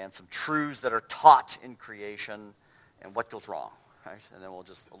 And some truths that are taught in creation and what goes wrong, right? And then we'll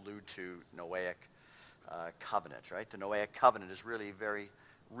just allude to Noahic covenant, right? The Noahic covenant is really very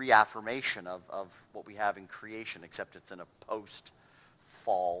reaffirmation of what we have in creation, except it's in a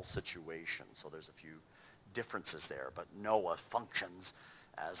post-fall situation. So there's a few differences there. But Noah functions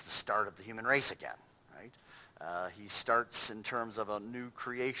as the start of the human race again, right? He starts in terms of a new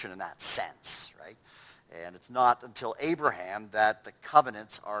creation in that sense, right? And it's not until Abraham that the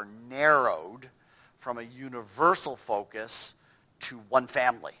covenants are narrowed from a universal focus to one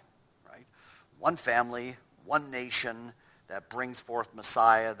family, right? One family, one nation that brings forth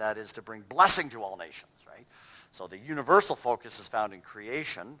Messiah, that is to bring blessing to all nations, right? So the universal focus is found in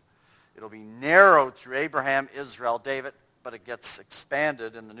creation. It'll be narrowed through Abraham, Israel, David, but it gets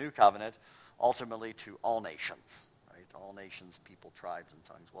expanded in the new covenant ultimately to all nations. All nations, people, tribes, and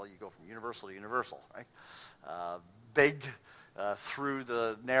tongues. Well, you go from universal to universal, right? Big through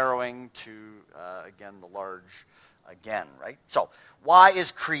the narrowing to, again, the large again, right? So why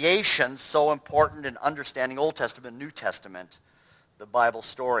is creation so important in understanding Old Testament, New Testament, the Bible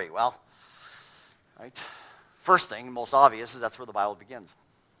story? Well, right, first thing, most obvious, is that's where the Bible begins.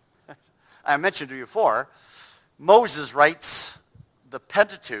 I mentioned to you before, Moses writes the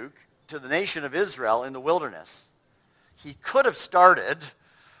Pentateuch to the nation of Israel in the wilderness. He could have started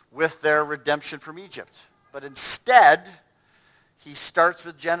with their redemption from Egypt, but instead, he starts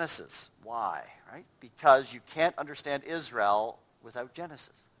with Genesis. Why? Right? Because you can't understand Israel without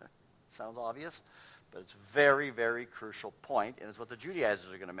Genesis. Sounds obvious, but it's a very, very crucial point, and it's what the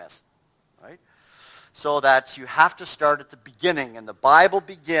Judaizers are going to miss. Right? So that you have to start at the beginning, and the Bible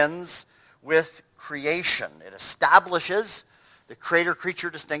begins with creation. It establishes the creator-creature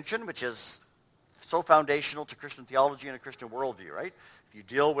distinction, which is so foundational to Christian theology and a Christian worldview, right? If you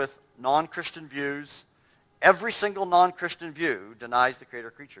deal with non-Christian views, every single non-Christian view denies the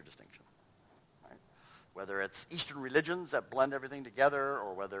creator-creature distinction. Right? Whether it's Eastern religions that blend everything together,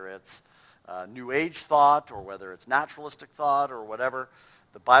 or whether it's New Age thought, or whether it's naturalistic thought, or whatever,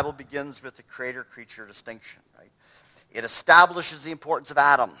 the Bible begins with the creator-creature distinction, right? It establishes the importance of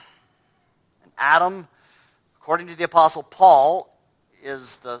Adam. And Adam, according to the Apostle Paul,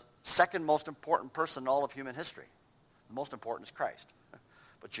 is the second most important person in all of human history. The most important is Christ.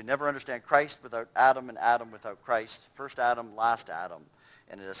 But you never understand Christ without Adam, and Adam without Christ. First Adam, last Adam.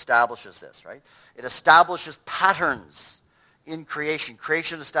 And it establishes this, right? It establishes patterns in creation.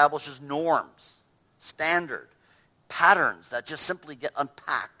 Creation establishes norms, standard, patterns that just simply get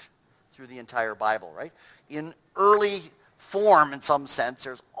unpacked through the entire Bible, right? In early form, in some sense,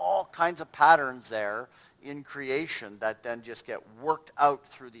 there's all kinds of patterns there in creation that then just get worked out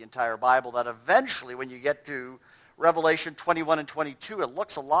through the entire Bible, that eventually, when you get to Revelation 21 and 22, it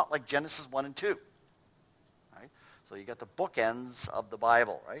looks a lot like Genesis 1 and 2. Right? So you got the bookends of the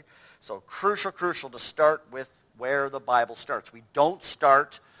Bible, right? So crucial to start with where the Bible starts. We don't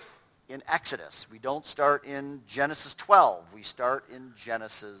start in Exodus. We don't start in Genesis 12. We start in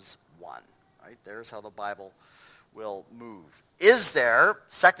Genesis 1, right? There's how the Bible will move. Is there,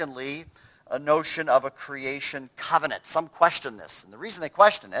 secondly, a notion of a creation covenant? Some question this. And the reason they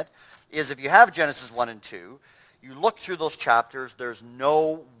question it is if you have Genesis 1 and 2, you look through those chapters, there's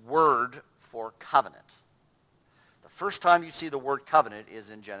no word for covenant. The first time you see the word covenant is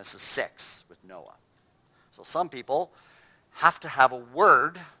in Genesis 6 with Noah. So some people have to have a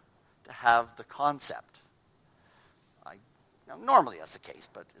word to have the concept. Now, normally that's the case,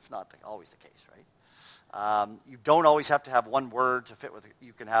 but it's not always the case, right? You don't always have to have one word to fit with it.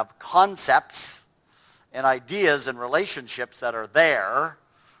 You can have concepts and ideas and relationships that are there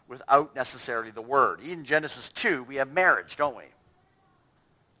without necessarily the word. In Genesis 2, we have marriage, don't we?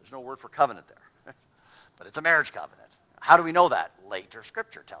 There's no word for covenant there. But it's a marriage covenant. How do we know that? Later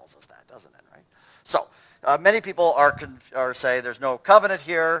Scripture tells us that, doesn't it, right? So, many people are say there's no covenant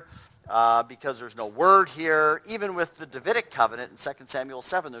here because there's no word here. Even with the Davidic covenant in 2 Samuel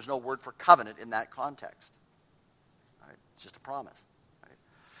 7, there's no word for covenant in that context. Right? It's just a promise. Right?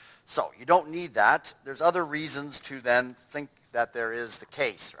 So, you don't need that. There's other reasons to then think that there is the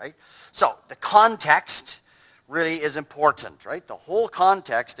case, right? So, the context really is important, right? The whole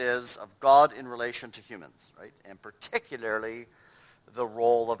context is of God in relation to humans, right? And particularly the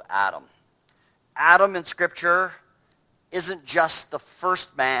role of Adam. Adam in Scripture isn't just the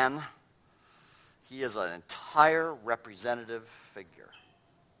first man. He is an entire representative figure,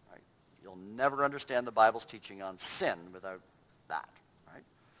 right? You'll never understand the Bible's teaching on sin without that, right?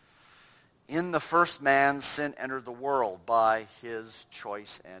 In the first man, sin entered the world by his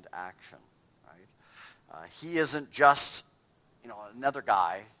choice and action. He isn't just, another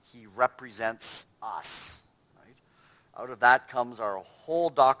guy. He represents us. Right? Out of that comes our whole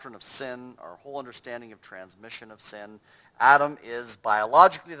doctrine of sin, our whole understanding of transmission of sin. Adam is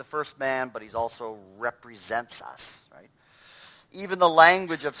biologically the first man, but he also represents us. Right? Even the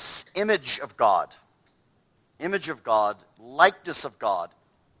language of image of God, likeness of God,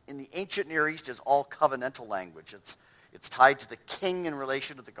 in the ancient Near East is all covenantal language. It's tied to the king in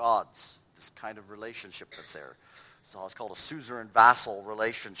relation to the gods. This kind of relationship that's there. So it's called a suzerain-vassal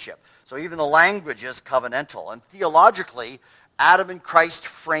relationship. So even the language is covenantal. And theologically, Adam and Christ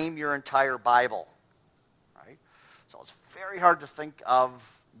frame your entire Bible. Right? So it's very hard to think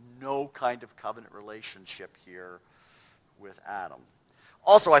of no kind of covenant relationship here with Adam.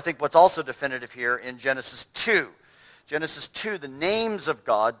 Also, I think what's also definitive here in Genesis 2. Genesis 2, the names of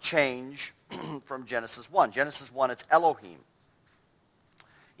God change from Genesis 1. Genesis 1, it's Elohim.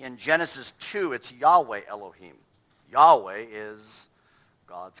 In Genesis 2, it's Yahweh Elohim. Yahweh is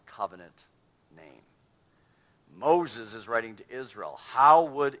God's covenant name. Moses is writing to Israel. How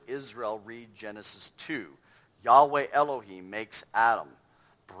would Israel read Genesis 2? Yahweh Elohim makes Adam,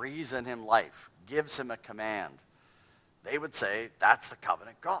 breathes in him life, gives him a command. They would say, that's the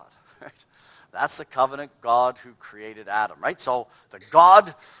covenant God. Right? That's the covenant God who created Adam. Right? So the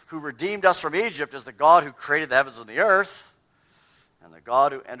God who redeemed us from Egypt is the God who created the heavens and the earth. And the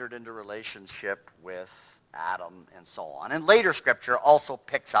God who entered into relationship with Adam and so on. And later Scripture also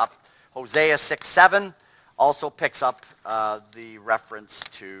picks up, Hosea 6:7 also picks up the reference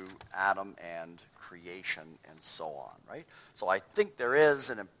to Adam and creation and so on, right? So I think there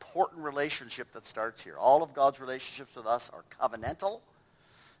is an important relationship that starts here. All of God's relationships with us are covenantal,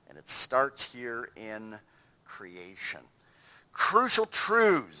 and it starts here in creation. Crucial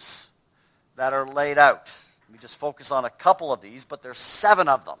truths that are laid out. Let me just focus on a couple of these, but there's 7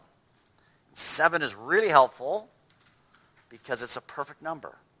 of them. 7 is really helpful because it's a perfect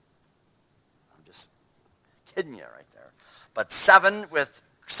number. I'm just kidding you right there. But 7 with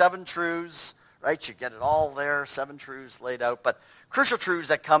 7 truths, right? You get it all there, 7 truths laid out. But crucial truths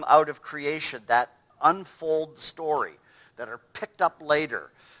that come out of creation, that unfold the story, that are picked up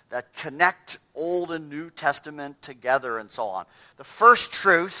later, that connect Old and New Testament together and so on. The first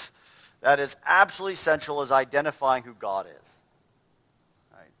truth that is absolutely essential is identifying who God is.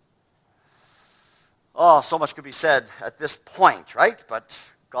 Right? Oh, so much could be said at this point, right? But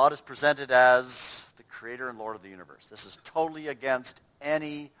God is presented as the creator and Lord of the universe. This is totally against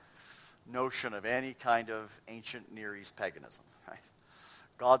any notion of any kind of ancient Near East paganism. Right?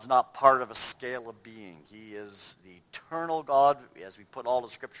 God's not part of a scale of being. He is the eternal God. As we put all the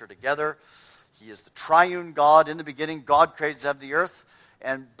Scripture together, He is the triune God. In the beginning, God created the heaven and the earth.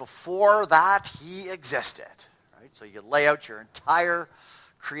 And before that, He existed. Right? So you lay out your entire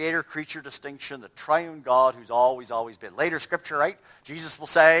creator-creature distinction, the triune God who's always been. Later Scripture, right? Jesus will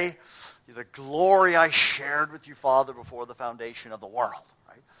say, The glory I shared with you, Father, before the foundation of the world,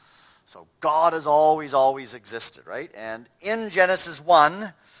 right? So God has always, always existed, right? And in Genesis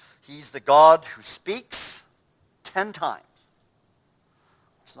 1, he's the God who speaks 10 times.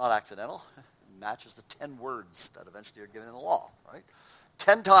 It's not accidental. It matches the 10 words that eventually are given in the law, right?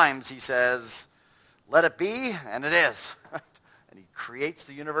 10 times he says, let it be, and it is, right? And he creates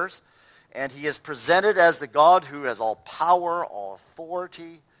the universe. And he is presented as the God who has all power, all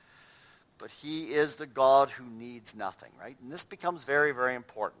authority, but he is the God who needs nothing, right? And this becomes very, very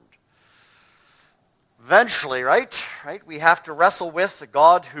important. Eventually, right, we have to wrestle with the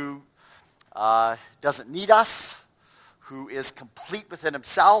God who doesn't need us, who is complete within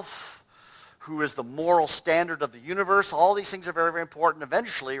himself, who is the moral standard of the universe. All these things are very, very important.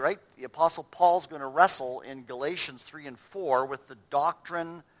 Eventually, right, the Apostle Paul's going to wrestle in Galatians 3 and 4 with the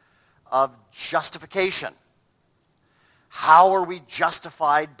doctrine of justification. How are we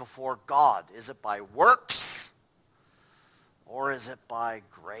justified before God? Is it by works, or is it by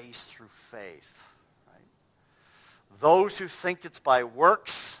grace through faith? Right? Those who think it's by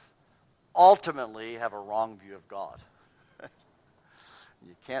works ultimately have a wrong view of God.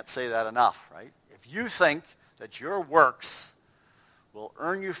 You can't say that enough, right? If you think that your works will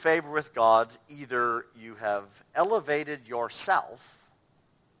earn you favor with God, either you have elevated yourself,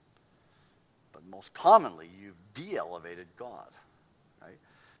 but most commonly you've de-elevated God, right?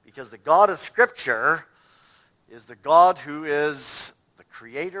 Because the God of Scripture is the God who is the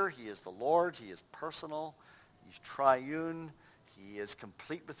Creator. He is the Lord. He is personal. He's triune. He is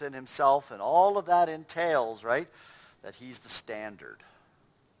complete within himself, and all of that entails, right, that he's the standard.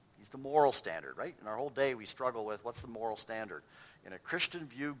 He's the moral standard, right? In our whole day we struggle with what's the moral standard. In a Christian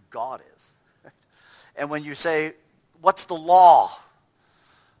view, God is. And when you say, what's the law?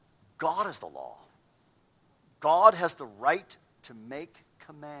 God is the law. God has the right to make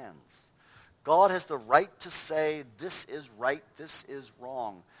commands. God has the right to say, this is right, this is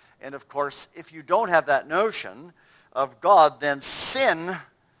wrong. And of course, if you don't have that notion of God, then sin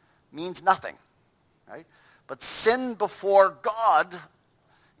means nothing, right? But sin before God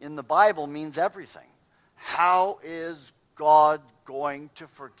in the Bible means everything. How is God going to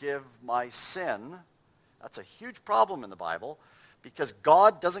forgive my sin? That's a huge problem in the Bible, because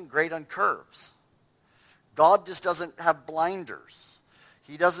God doesn't grade on curves. God just doesn't have blinders.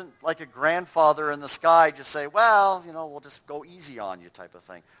 He doesn't, like a grandfather in the sky, just say, well, we'll just go easy on you type of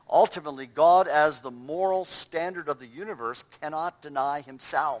thing. Ultimately, God, as the moral standard of the universe, cannot deny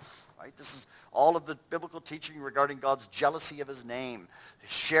himself. Right? This is all of the biblical teaching regarding God's jealousy of his name.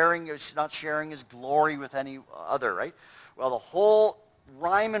 Not sharing his glory with any other, right? Well, the whole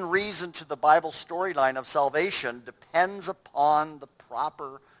rhyme and reason to the Bible storyline of salvation depends upon the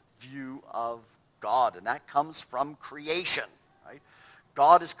proper view of God, and that comes from creation, right?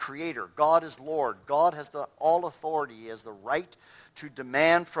 God is creator. God is Lord. God has all authority. He has the right to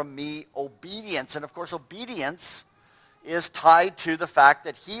demand from me obedience. And of course, obedience is tied to the fact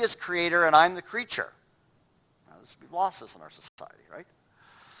that he is creator and I'm the creature. Now, we've lost this in our society, right?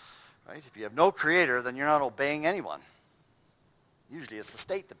 Right? If you have no creator, then you're not obeying anyone. Usually it's the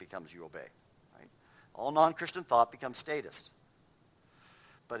state that becomes you obey. Right? All non-Christian thought becomes statist.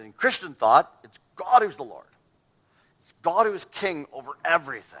 But in Christian thought, it's God who's the Lord. It's God who is king over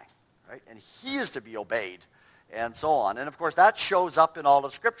everything, right? And he is to be obeyed, and so on. And of course, that shows up in all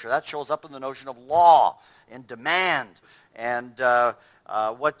of Scripture. That shows up in the notion of law and demand, and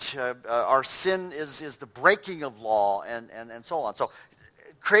what our sin is the breaking of law, and so on. So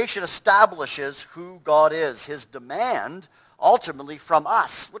creation establishes who God is. His demand, ultimately, from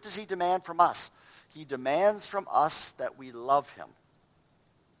us. What does he demand from us? He demands from us that we love him.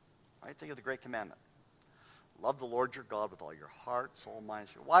 Right? Think of the great commandment. Love the Lord your God with all your heart, soul, mind,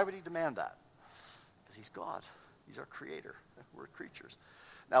 spirit. Why would he demand that? Because he's God. He's our creator. We're creatures.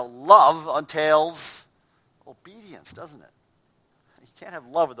 Now, love entails obedience, doesn't it? You can't have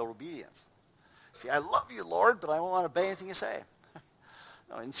love without obedience. See, I love you, Lord, but I don't want to obey anything you say.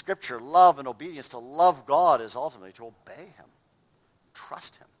 No, in Scripture, love and obedience, to love God is ultimately to obey him,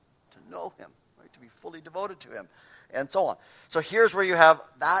 trust him, to know him, right? To be fully devoted to him, and so on. So here's where you have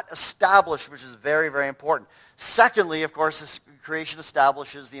that established, which is very, very important. Secondly, of course, this creation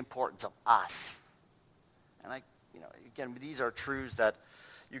establishes the importance of us. And again, these are truths that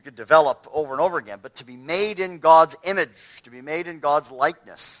you could develop over and over again. But to be made in God's image, to be made in God's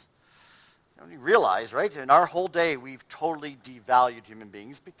likeness. You realize, right, in our whole day, we've totally devalued human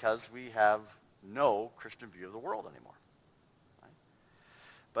beings because we have no Christian view of the world anymore. Right?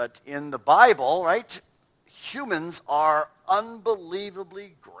 But in the Bible, right, humans are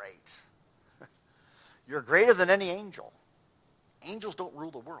unbelievably great. You're greater than any angel. Angels don't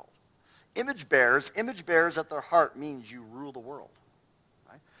rule the world. image bearers at their heart means you rule the world.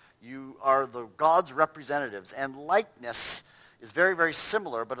 Right? You are the God's representatives, and likeness is very, very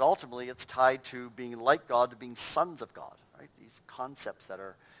similar, but ultimately it's tied to being like God, to being sons of God. Right? These concepts that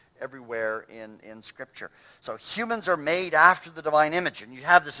are everywhere in Scripture. So humans are made after the divine image, and you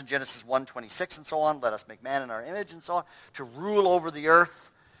have this in Genesis 1:26 and so on. Let us make man in our image and so on, to rule over the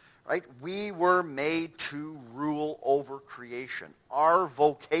earth. Right? We were made to rule over creation. Our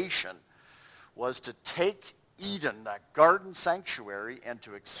vocation was to take Eden, that garden sanctuary, and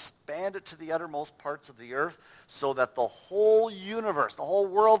to expand it to the uttermost parts of the earth so that the whole universe, the whole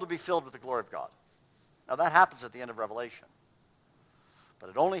world would be filled with the glory of God. Now that happens at the end of Revelation. But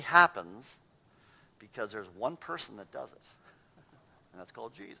it only happens because there's one person that does it. And that's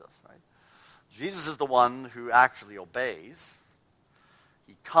called Jesus, right? Jesus is the one who actually obeys.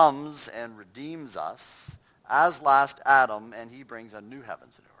 He comes and redeems us as last Adam, and he brings a new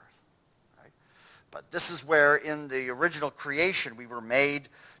heavens and earth. Right? But this is where in the original creation we were made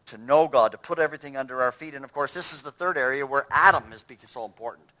to know God, to put everything under our feet. And of course this is the third area where Adam is so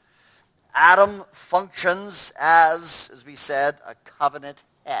important. Adam functions as we said, a covenant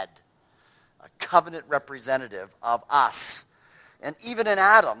head, a covenant representative of us. And even in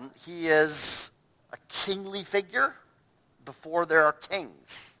Adam, he is a kingly figure before there are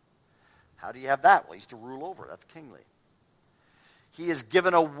kings. How do you have that? Well, he's to rule over. That's kingly. He is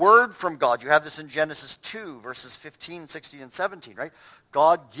given a word from God. You have this in Genesis 2, verses 15, 16, and 17, right?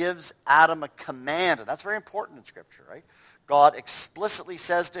 God gives Adam a command, and that's very important in Scripture, right? God explicitly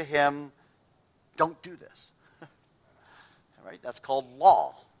says to him, don't do this. Right? That's called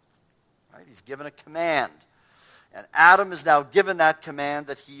law. Right? He's given a command. And Adam is now given that command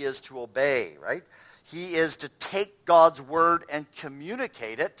that he is to obey, right? He is to take God's word and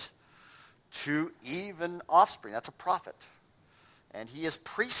communicate it to even offspring. That's a prophet. And he is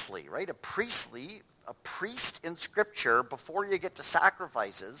priestly, right? A priest in Scripture, before you get to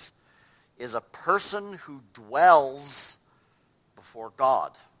sacrifices, is a person who dwells before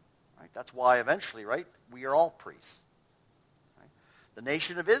God. Right? That's why eventually, right, we are all priests. Right? The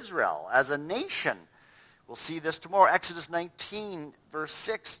nation of Israel, as a nation, we'll see this tomorrow. Exodus 19, verse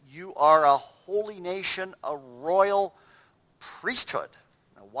 6, you are a holy nation, a royal priesthood.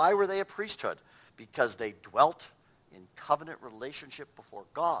 Now, why were they a priesthood? Because they dwelt in covenant relationship before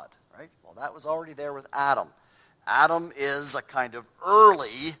God. Right? Well, that was already there with Adam. Adam is a kind of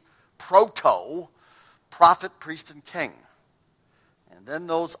early proto-prophet, priest, and king. And then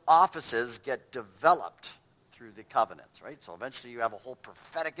those offices get developed through the covenants, right? So eventually you have a whole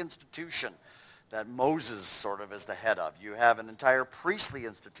prophetic institution that Moses sort of is the head of. You have an entire priestly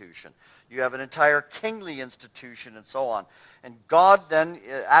institution. You have an entire kingly institution and so on. And God then,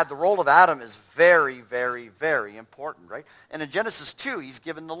 the role of Adam is very, very, very important, right? And in Genesis 2, he's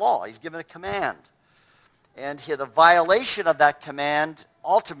given the law. He's given a command. And the violation of that command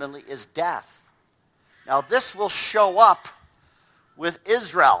ultimately is death. Now this will show up with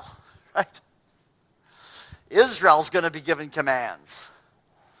Israel, right? Israel's going to be given commands.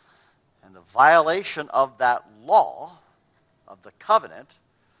 And the violation of that law, of the covenant,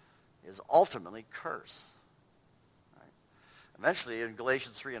 is ultimately curse. Right? Eventually, in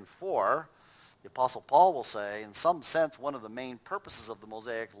Galatians 3 and 4, the Apostle Paul will say, in some sense, one of the main purposes of the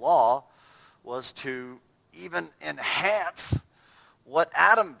Mosaic law was to even enhance what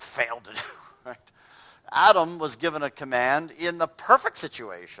Adam failed to do. Right? Adam was given a command in the perfect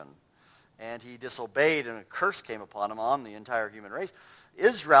situation, and he disobeyed, and a curse came upon him on the entire human race.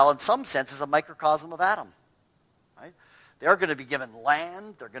 Israel, in some sense, is a microcosm of Adam. Right? They're going to be given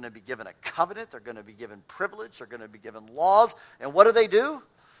land. They're going to be given a covenant. They're going to be given privilege. They're going to be given laws. And what do? They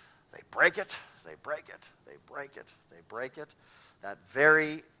break it. They break it. They break it. They break it. That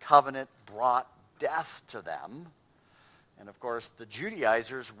very covenant brought death to them. And, of course, the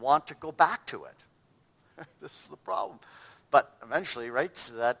Judaizers want to go back to it. This is the problem. But eventually, right,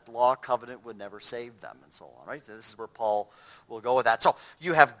 so that law covenant would never save them and so on, right? So this is where Paul will go with that. So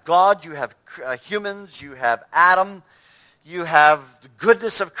you have God, you have humans, you have Adam, you have the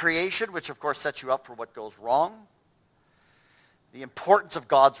goodness of creation, which of course sets you up for what goes wrong. The importance of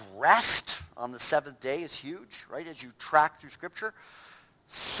God's rest on the seventh day is huge, right? As you track through Scripture,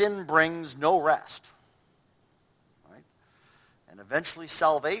 sin brings no rest. And eventually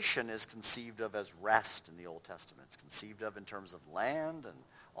salvation is conceived of as rest in the Old Testament. It's conceived of in terms of land and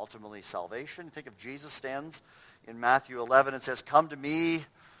ultimately salvation. Think of Jesus stands in Matthew 11 and says, come to me and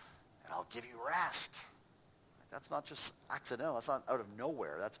I'll give you rest. That's not just accidental. That's not out of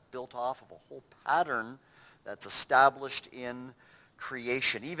nowhere. That's built off of a whole pattern that's established in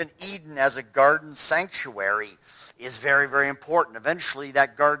creation. Even Eden as a garden sanctuary is very, very important. Eventually,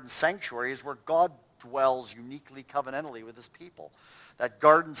 that garden sanctuary is where God dwells uniquely, covenantally with his people. That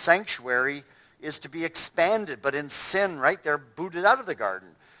garden sanctuary is to be expanded, but in sin, right, they're booted out of the garden.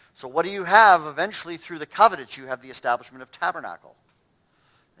 So what do you have eventually through the covenants? You have the establishment of tabernacle.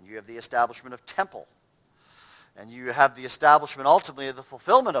 And you have the establishment of temple. And you have the establishment, ultimately, of the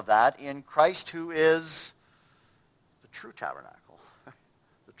fulfillment of that in Christ, who is the true tabernacle,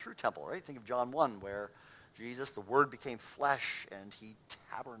 the true temple, right? Think of John 1, where Jesus, the Word, became flesh, and he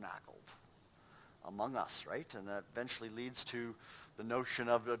tabernacled among us, right? And that eventually leads to the notion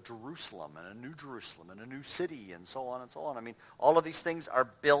of a Jerusalem and a new Jerusalem and a new city and so on and so on. I mean, all of these things are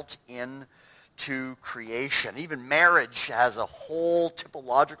built into creation. Even marriage has a whole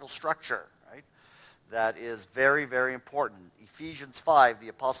typological structure, right? That is very, very important. Ephesians 5, the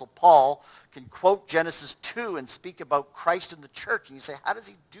Apostle Paul can quote Genesis 2 and speak about Christ in the church. And you say, how does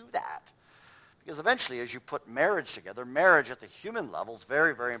he do that? Because eventually, as you put marriage together, marriage at the human level is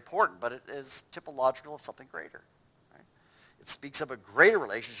very, very important, but it is typological of something greater. Right? It speaks of a greater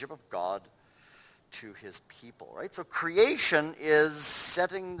relationship of God to his people. Right? So creation is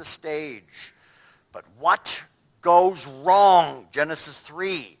setting the stage. But what goes wrong? Genesis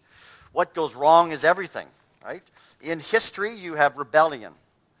 3. What goes wrong is everything. Right? In history, you have rebellion.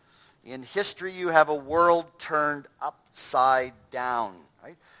 In history, you have a world turned upside down.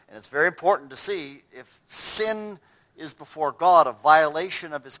 Right? And it's very important to see if sin is before God a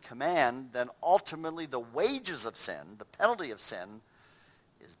violation of his command, then ultimately the wages of sin, the penalty of sin,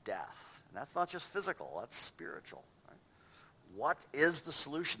 is death. And that's not just physical, that's spiritual. Right? What is the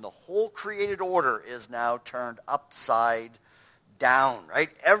solution? The whole created order is now turned upside down, right?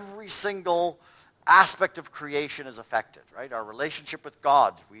 Every single aspect of creation is affected, right? Our relationship with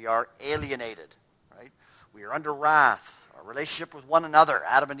God, we are alienated, right? We are under wrath. Our relationship with one another,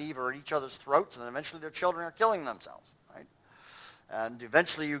 Adam and Eve are at each other's throats, and then eventually their children are killing themselves, right? And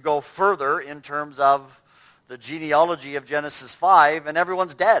eventually you go further in terms of the genealogy of Genesis 5, and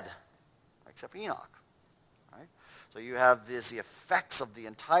everyone's dead, except Enoch, right? So you have the effects of the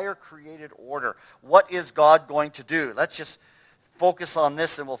entire created order. What is God going to do? Let's just focus on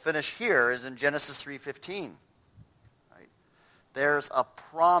this, and we'll finish here, is in Genesis 3:15, right? There's a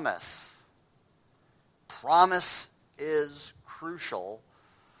promise. Promise is crucial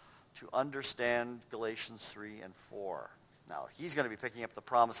to understand Galatians 3 and 4. Now, he's going to be picking up the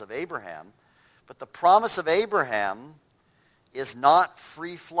promise of Abraham, but the promise of Abraham is not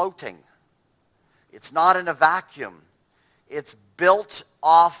free-floating. It's not in a vacuum. It's built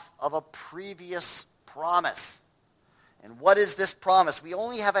off of a previous promise. And what is this promise? We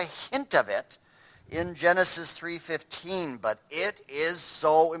only have a hint of it in Genesis 3:15, but it is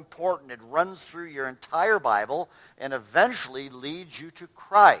so important. It runs through your entire Bible and eventually leads you to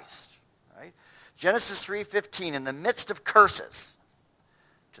Christ. Right? Genesis 3:15, in the midst of curses,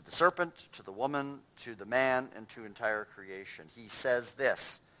 to the serpent, to the woman, to the man, and to entire creation, he says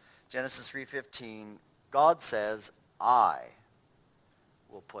this, Genesis 3:15, God says, I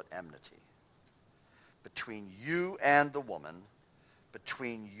will put enmity between you and the woman,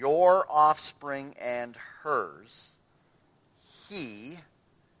 between your offspring and hers. He,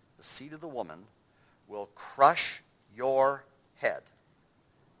 the seed of the woman, will crush your head.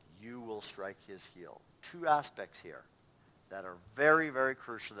 You will strike his heel. Two aspects here that are very, very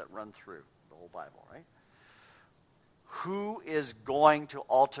crucial that run through the whole Bible, right? Who is going to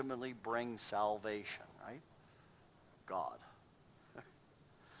ultimately bring salvation, right? God.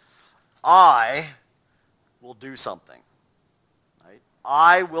 I will do something.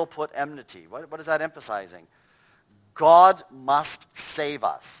 I will put enmity. What is that emphasizing? God must save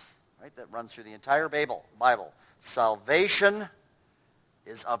us. Right? That runs through the entire Bible. Salvation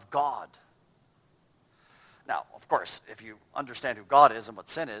is of God. Now, of course, if you understand who God is and what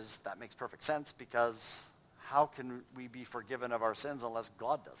sin is, that makes perfect sense, because how can we be forgiven of our sins unless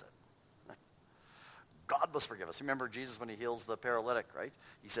God does it? God must forgive us. Remember Jesus when he heals the paralytic, right?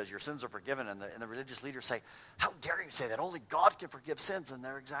 He says, your sins are forgiven, and the religious leaders say, how dare you say that? Only God can forgive sins, and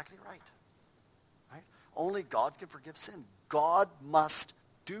they're exactly right. Right? Only God can forgive sin. God must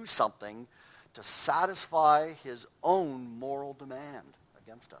do something to satisfy his own moral demand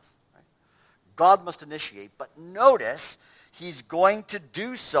against us. Right? God must initiate, but notice he's going to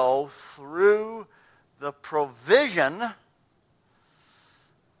do so through the provision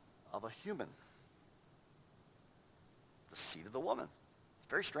of a human. The seed of the woman. It's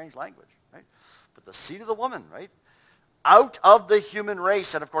very strange language, right? But the seed of the woman, right? Out of the human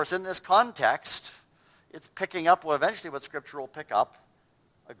race. And of course, in this context, it's picking up, well, eventually what Scripture will pick up,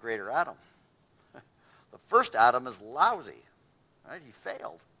 a greater Adam. The first Adam is lousy, Right? He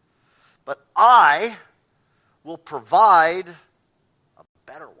failed. But I will provide a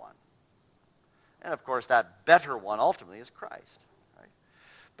better one. And of course, that better one ultimately is Christ. Right?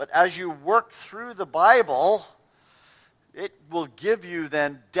 But as you work through the Bible, it will give you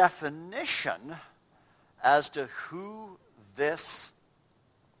then definition as to who this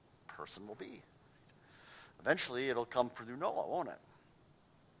person will be. Eventually, it'll come through Noah, won't it? It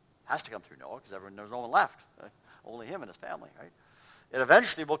has to come through Noah because there's no one left. Right? Only him and his family, right? It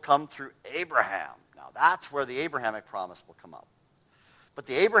eventually will come through Abraham. Now, that's where the Abrahamic promise will come up. But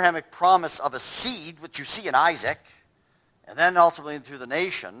the Abrahamic promise of a seed, which you see in Isaac, and then ultimately through the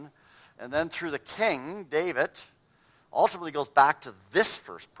nation, and then through the king, David, ultimately goes back to this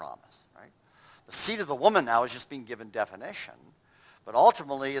first promise. Right? The seed of the woman now is just being given definition. But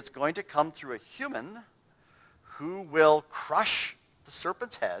ultimately, it's going to come through a human who will crush the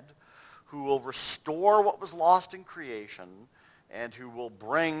serpent's head, who will restore what was lost in creation, and who will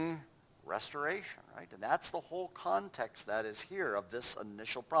bring restoration, right? And that's the whole context that is here of this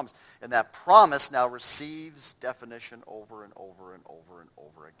initial promise. And that promise now receives definition over and over and over and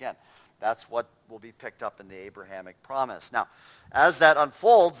over again. That's what will be picked up in the Abrahamic promise. Now, as that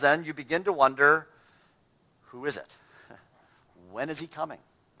unfolds, then you begin to wonder, who is it? When is he coming?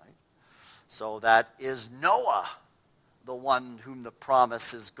 Right? So that is Noah the one whom the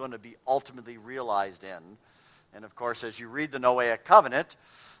promise is going to be ultimately realized in. And of course, as you read the Noahic covenant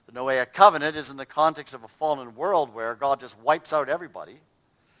is in the context of a fallen world where God just wipes out everybody.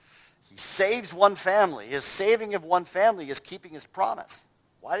 He saves one family. His saving of one family is keeping his promise.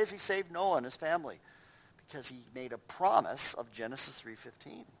 Why does he save Noah and his family? Because he made a promise of Genesis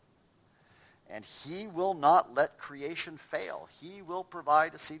 3:15. And he will not let creation fail. He will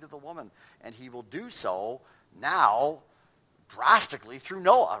provide a seed of the woman. And he will do so now drastically through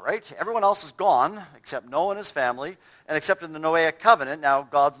Noah, right? Everyone else is gone except Noah and his family. And except in the Noahic covenant, now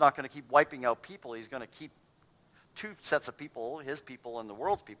God's not going to keep wiping out people. He's going to keep two sets of people, his people and the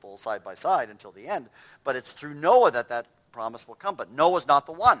world's people, side by side until the end. But it's through Noah that promise will come. But Noah's not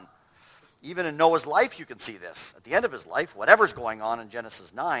the one. Even in Noah's life, you can see this. At the end of his life, whatever's going on in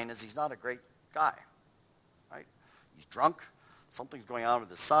Genesis 9 is he's not a great guy, right? He's drunk. Something's going on with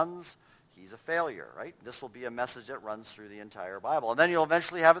his sons. He's a failure, right? This will be a message that runs through the entire Bible. And then you'll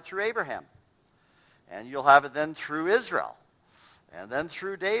eventually have it through Abraham. And you'll have it then through Israel. And then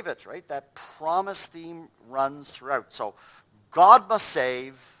through David, right? That promise theme runs throughout. So God must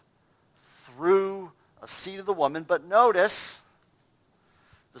save through a seed of the woman. But notice,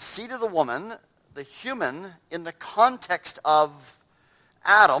 the seed of the woman, the human, in the context of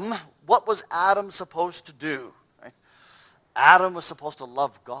Adam, what was Adam supposed to do? Right? Adam was supposed to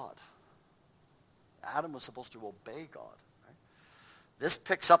love God. Adam was supposed to obey God. Right? This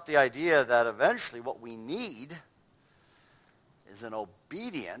picks up the idea that eventually what we need is an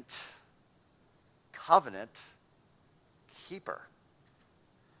obedient covenant keeper.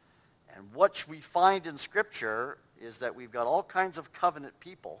 And what we find in Scripture is that we've got all kinds of covenant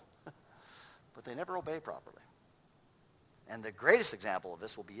people, but they never obey properly. And the greatest example of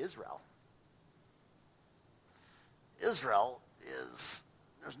this will be Israel. There's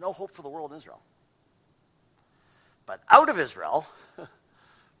no hope for the world in Israel. But out of Israel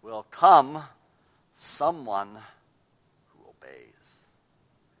will come someone who obeys.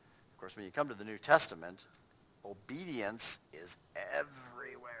 Of course, when you come to the New Testament, obedience is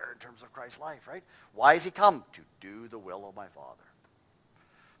everywhere in terms of Christ's life, right? Why has he come? To do the will of my Father.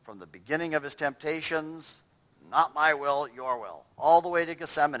 From the beginning of his temptations, not my will, your will. All the way to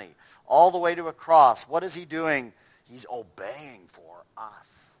Gethsemane. All the way to a cross. What is he doing? He's obeying for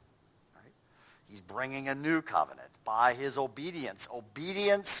us. Right? He's bringing a new covenant by his obedience.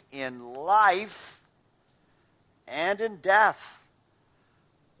 Obedience in life and in death.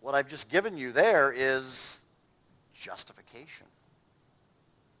 What I've just given you there is justification.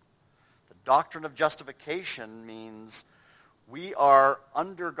 The doctrine of justification means we are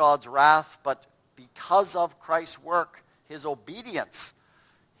under God's wrath, but because of Christ's work, his obedience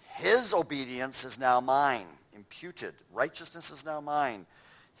is now mine, imputed. Righteousness is now mine.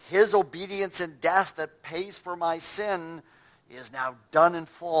 His obedience in death that pays for my sin is now done in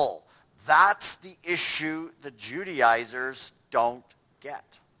full. That's the issue the Judaizers don't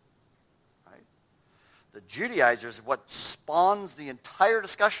get. Right? The Judaizers, what spawns the entire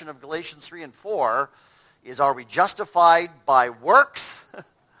discussion of Galatians 3 and 4 is, are we justified by works?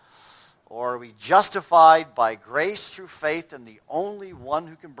 Or are we justified by grace through faith in the only one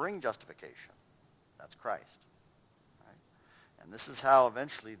who can bring justification? That's Christ. Right? And this is how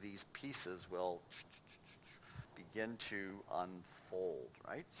eventually these pieces will begin to unfold.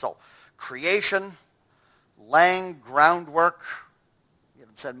 Right? So, creation, laying groundwork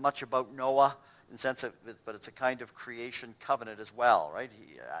said much about Noah in the sense of, but it's a kind of creation covenant as well, right?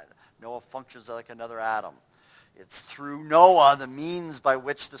 Noah functions like another Adam. It's through Noah the means by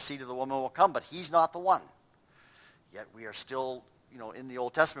which the seed of the woman will come, but he's not the one. Yet we are still, in the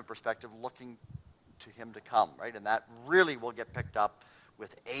Old Testament perspective, looking to him to come, right? And that really will get picked up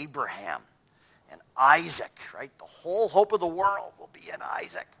with Abraham and Isaac, right? The whole hope of the world will be in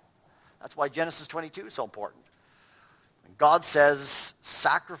Isaac. That's why Genesis 22 is so important. When God says,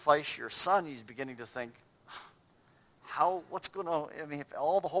 sacrifice your son, he's beginning to think, if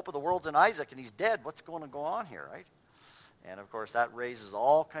all the hope of the world's in Isaac and he's dead, what's going to go on here, right? And of course, that raises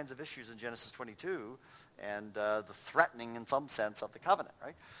all kinds of issues in Genesis 22 and the threatening, in some sense, of the covenant,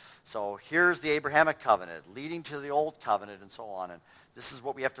 right? So here's the Abrahamic covenant leading to the old covenant and so on. And this is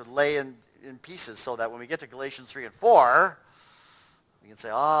what we have to lay in pieces so that when we get to Galatians 3 and 4, we can say,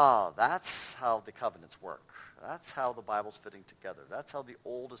 that's how the covenants work. That's how the Bible's fitting together. That's how the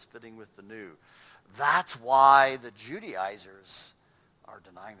old is fitting with the new. That's why the Judaizers are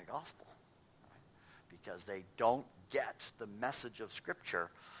denying the gospel, right? Because they don't get the message of Scripture.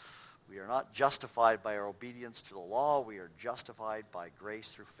 We are not justified by our obedience to the law. We are justified by grace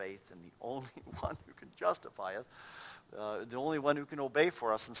through faith in the only one who can justify us, the only one who can obey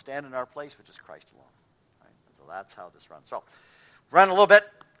for us and stand in our place, which is Christ alone. Right? And so that's how this runs. So, run a little bit.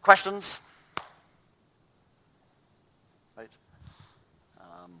 Questions? Right?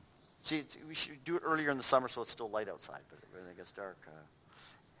 We should do it earlier in the summer so it's still light outside, but when it gets dark.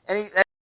 Any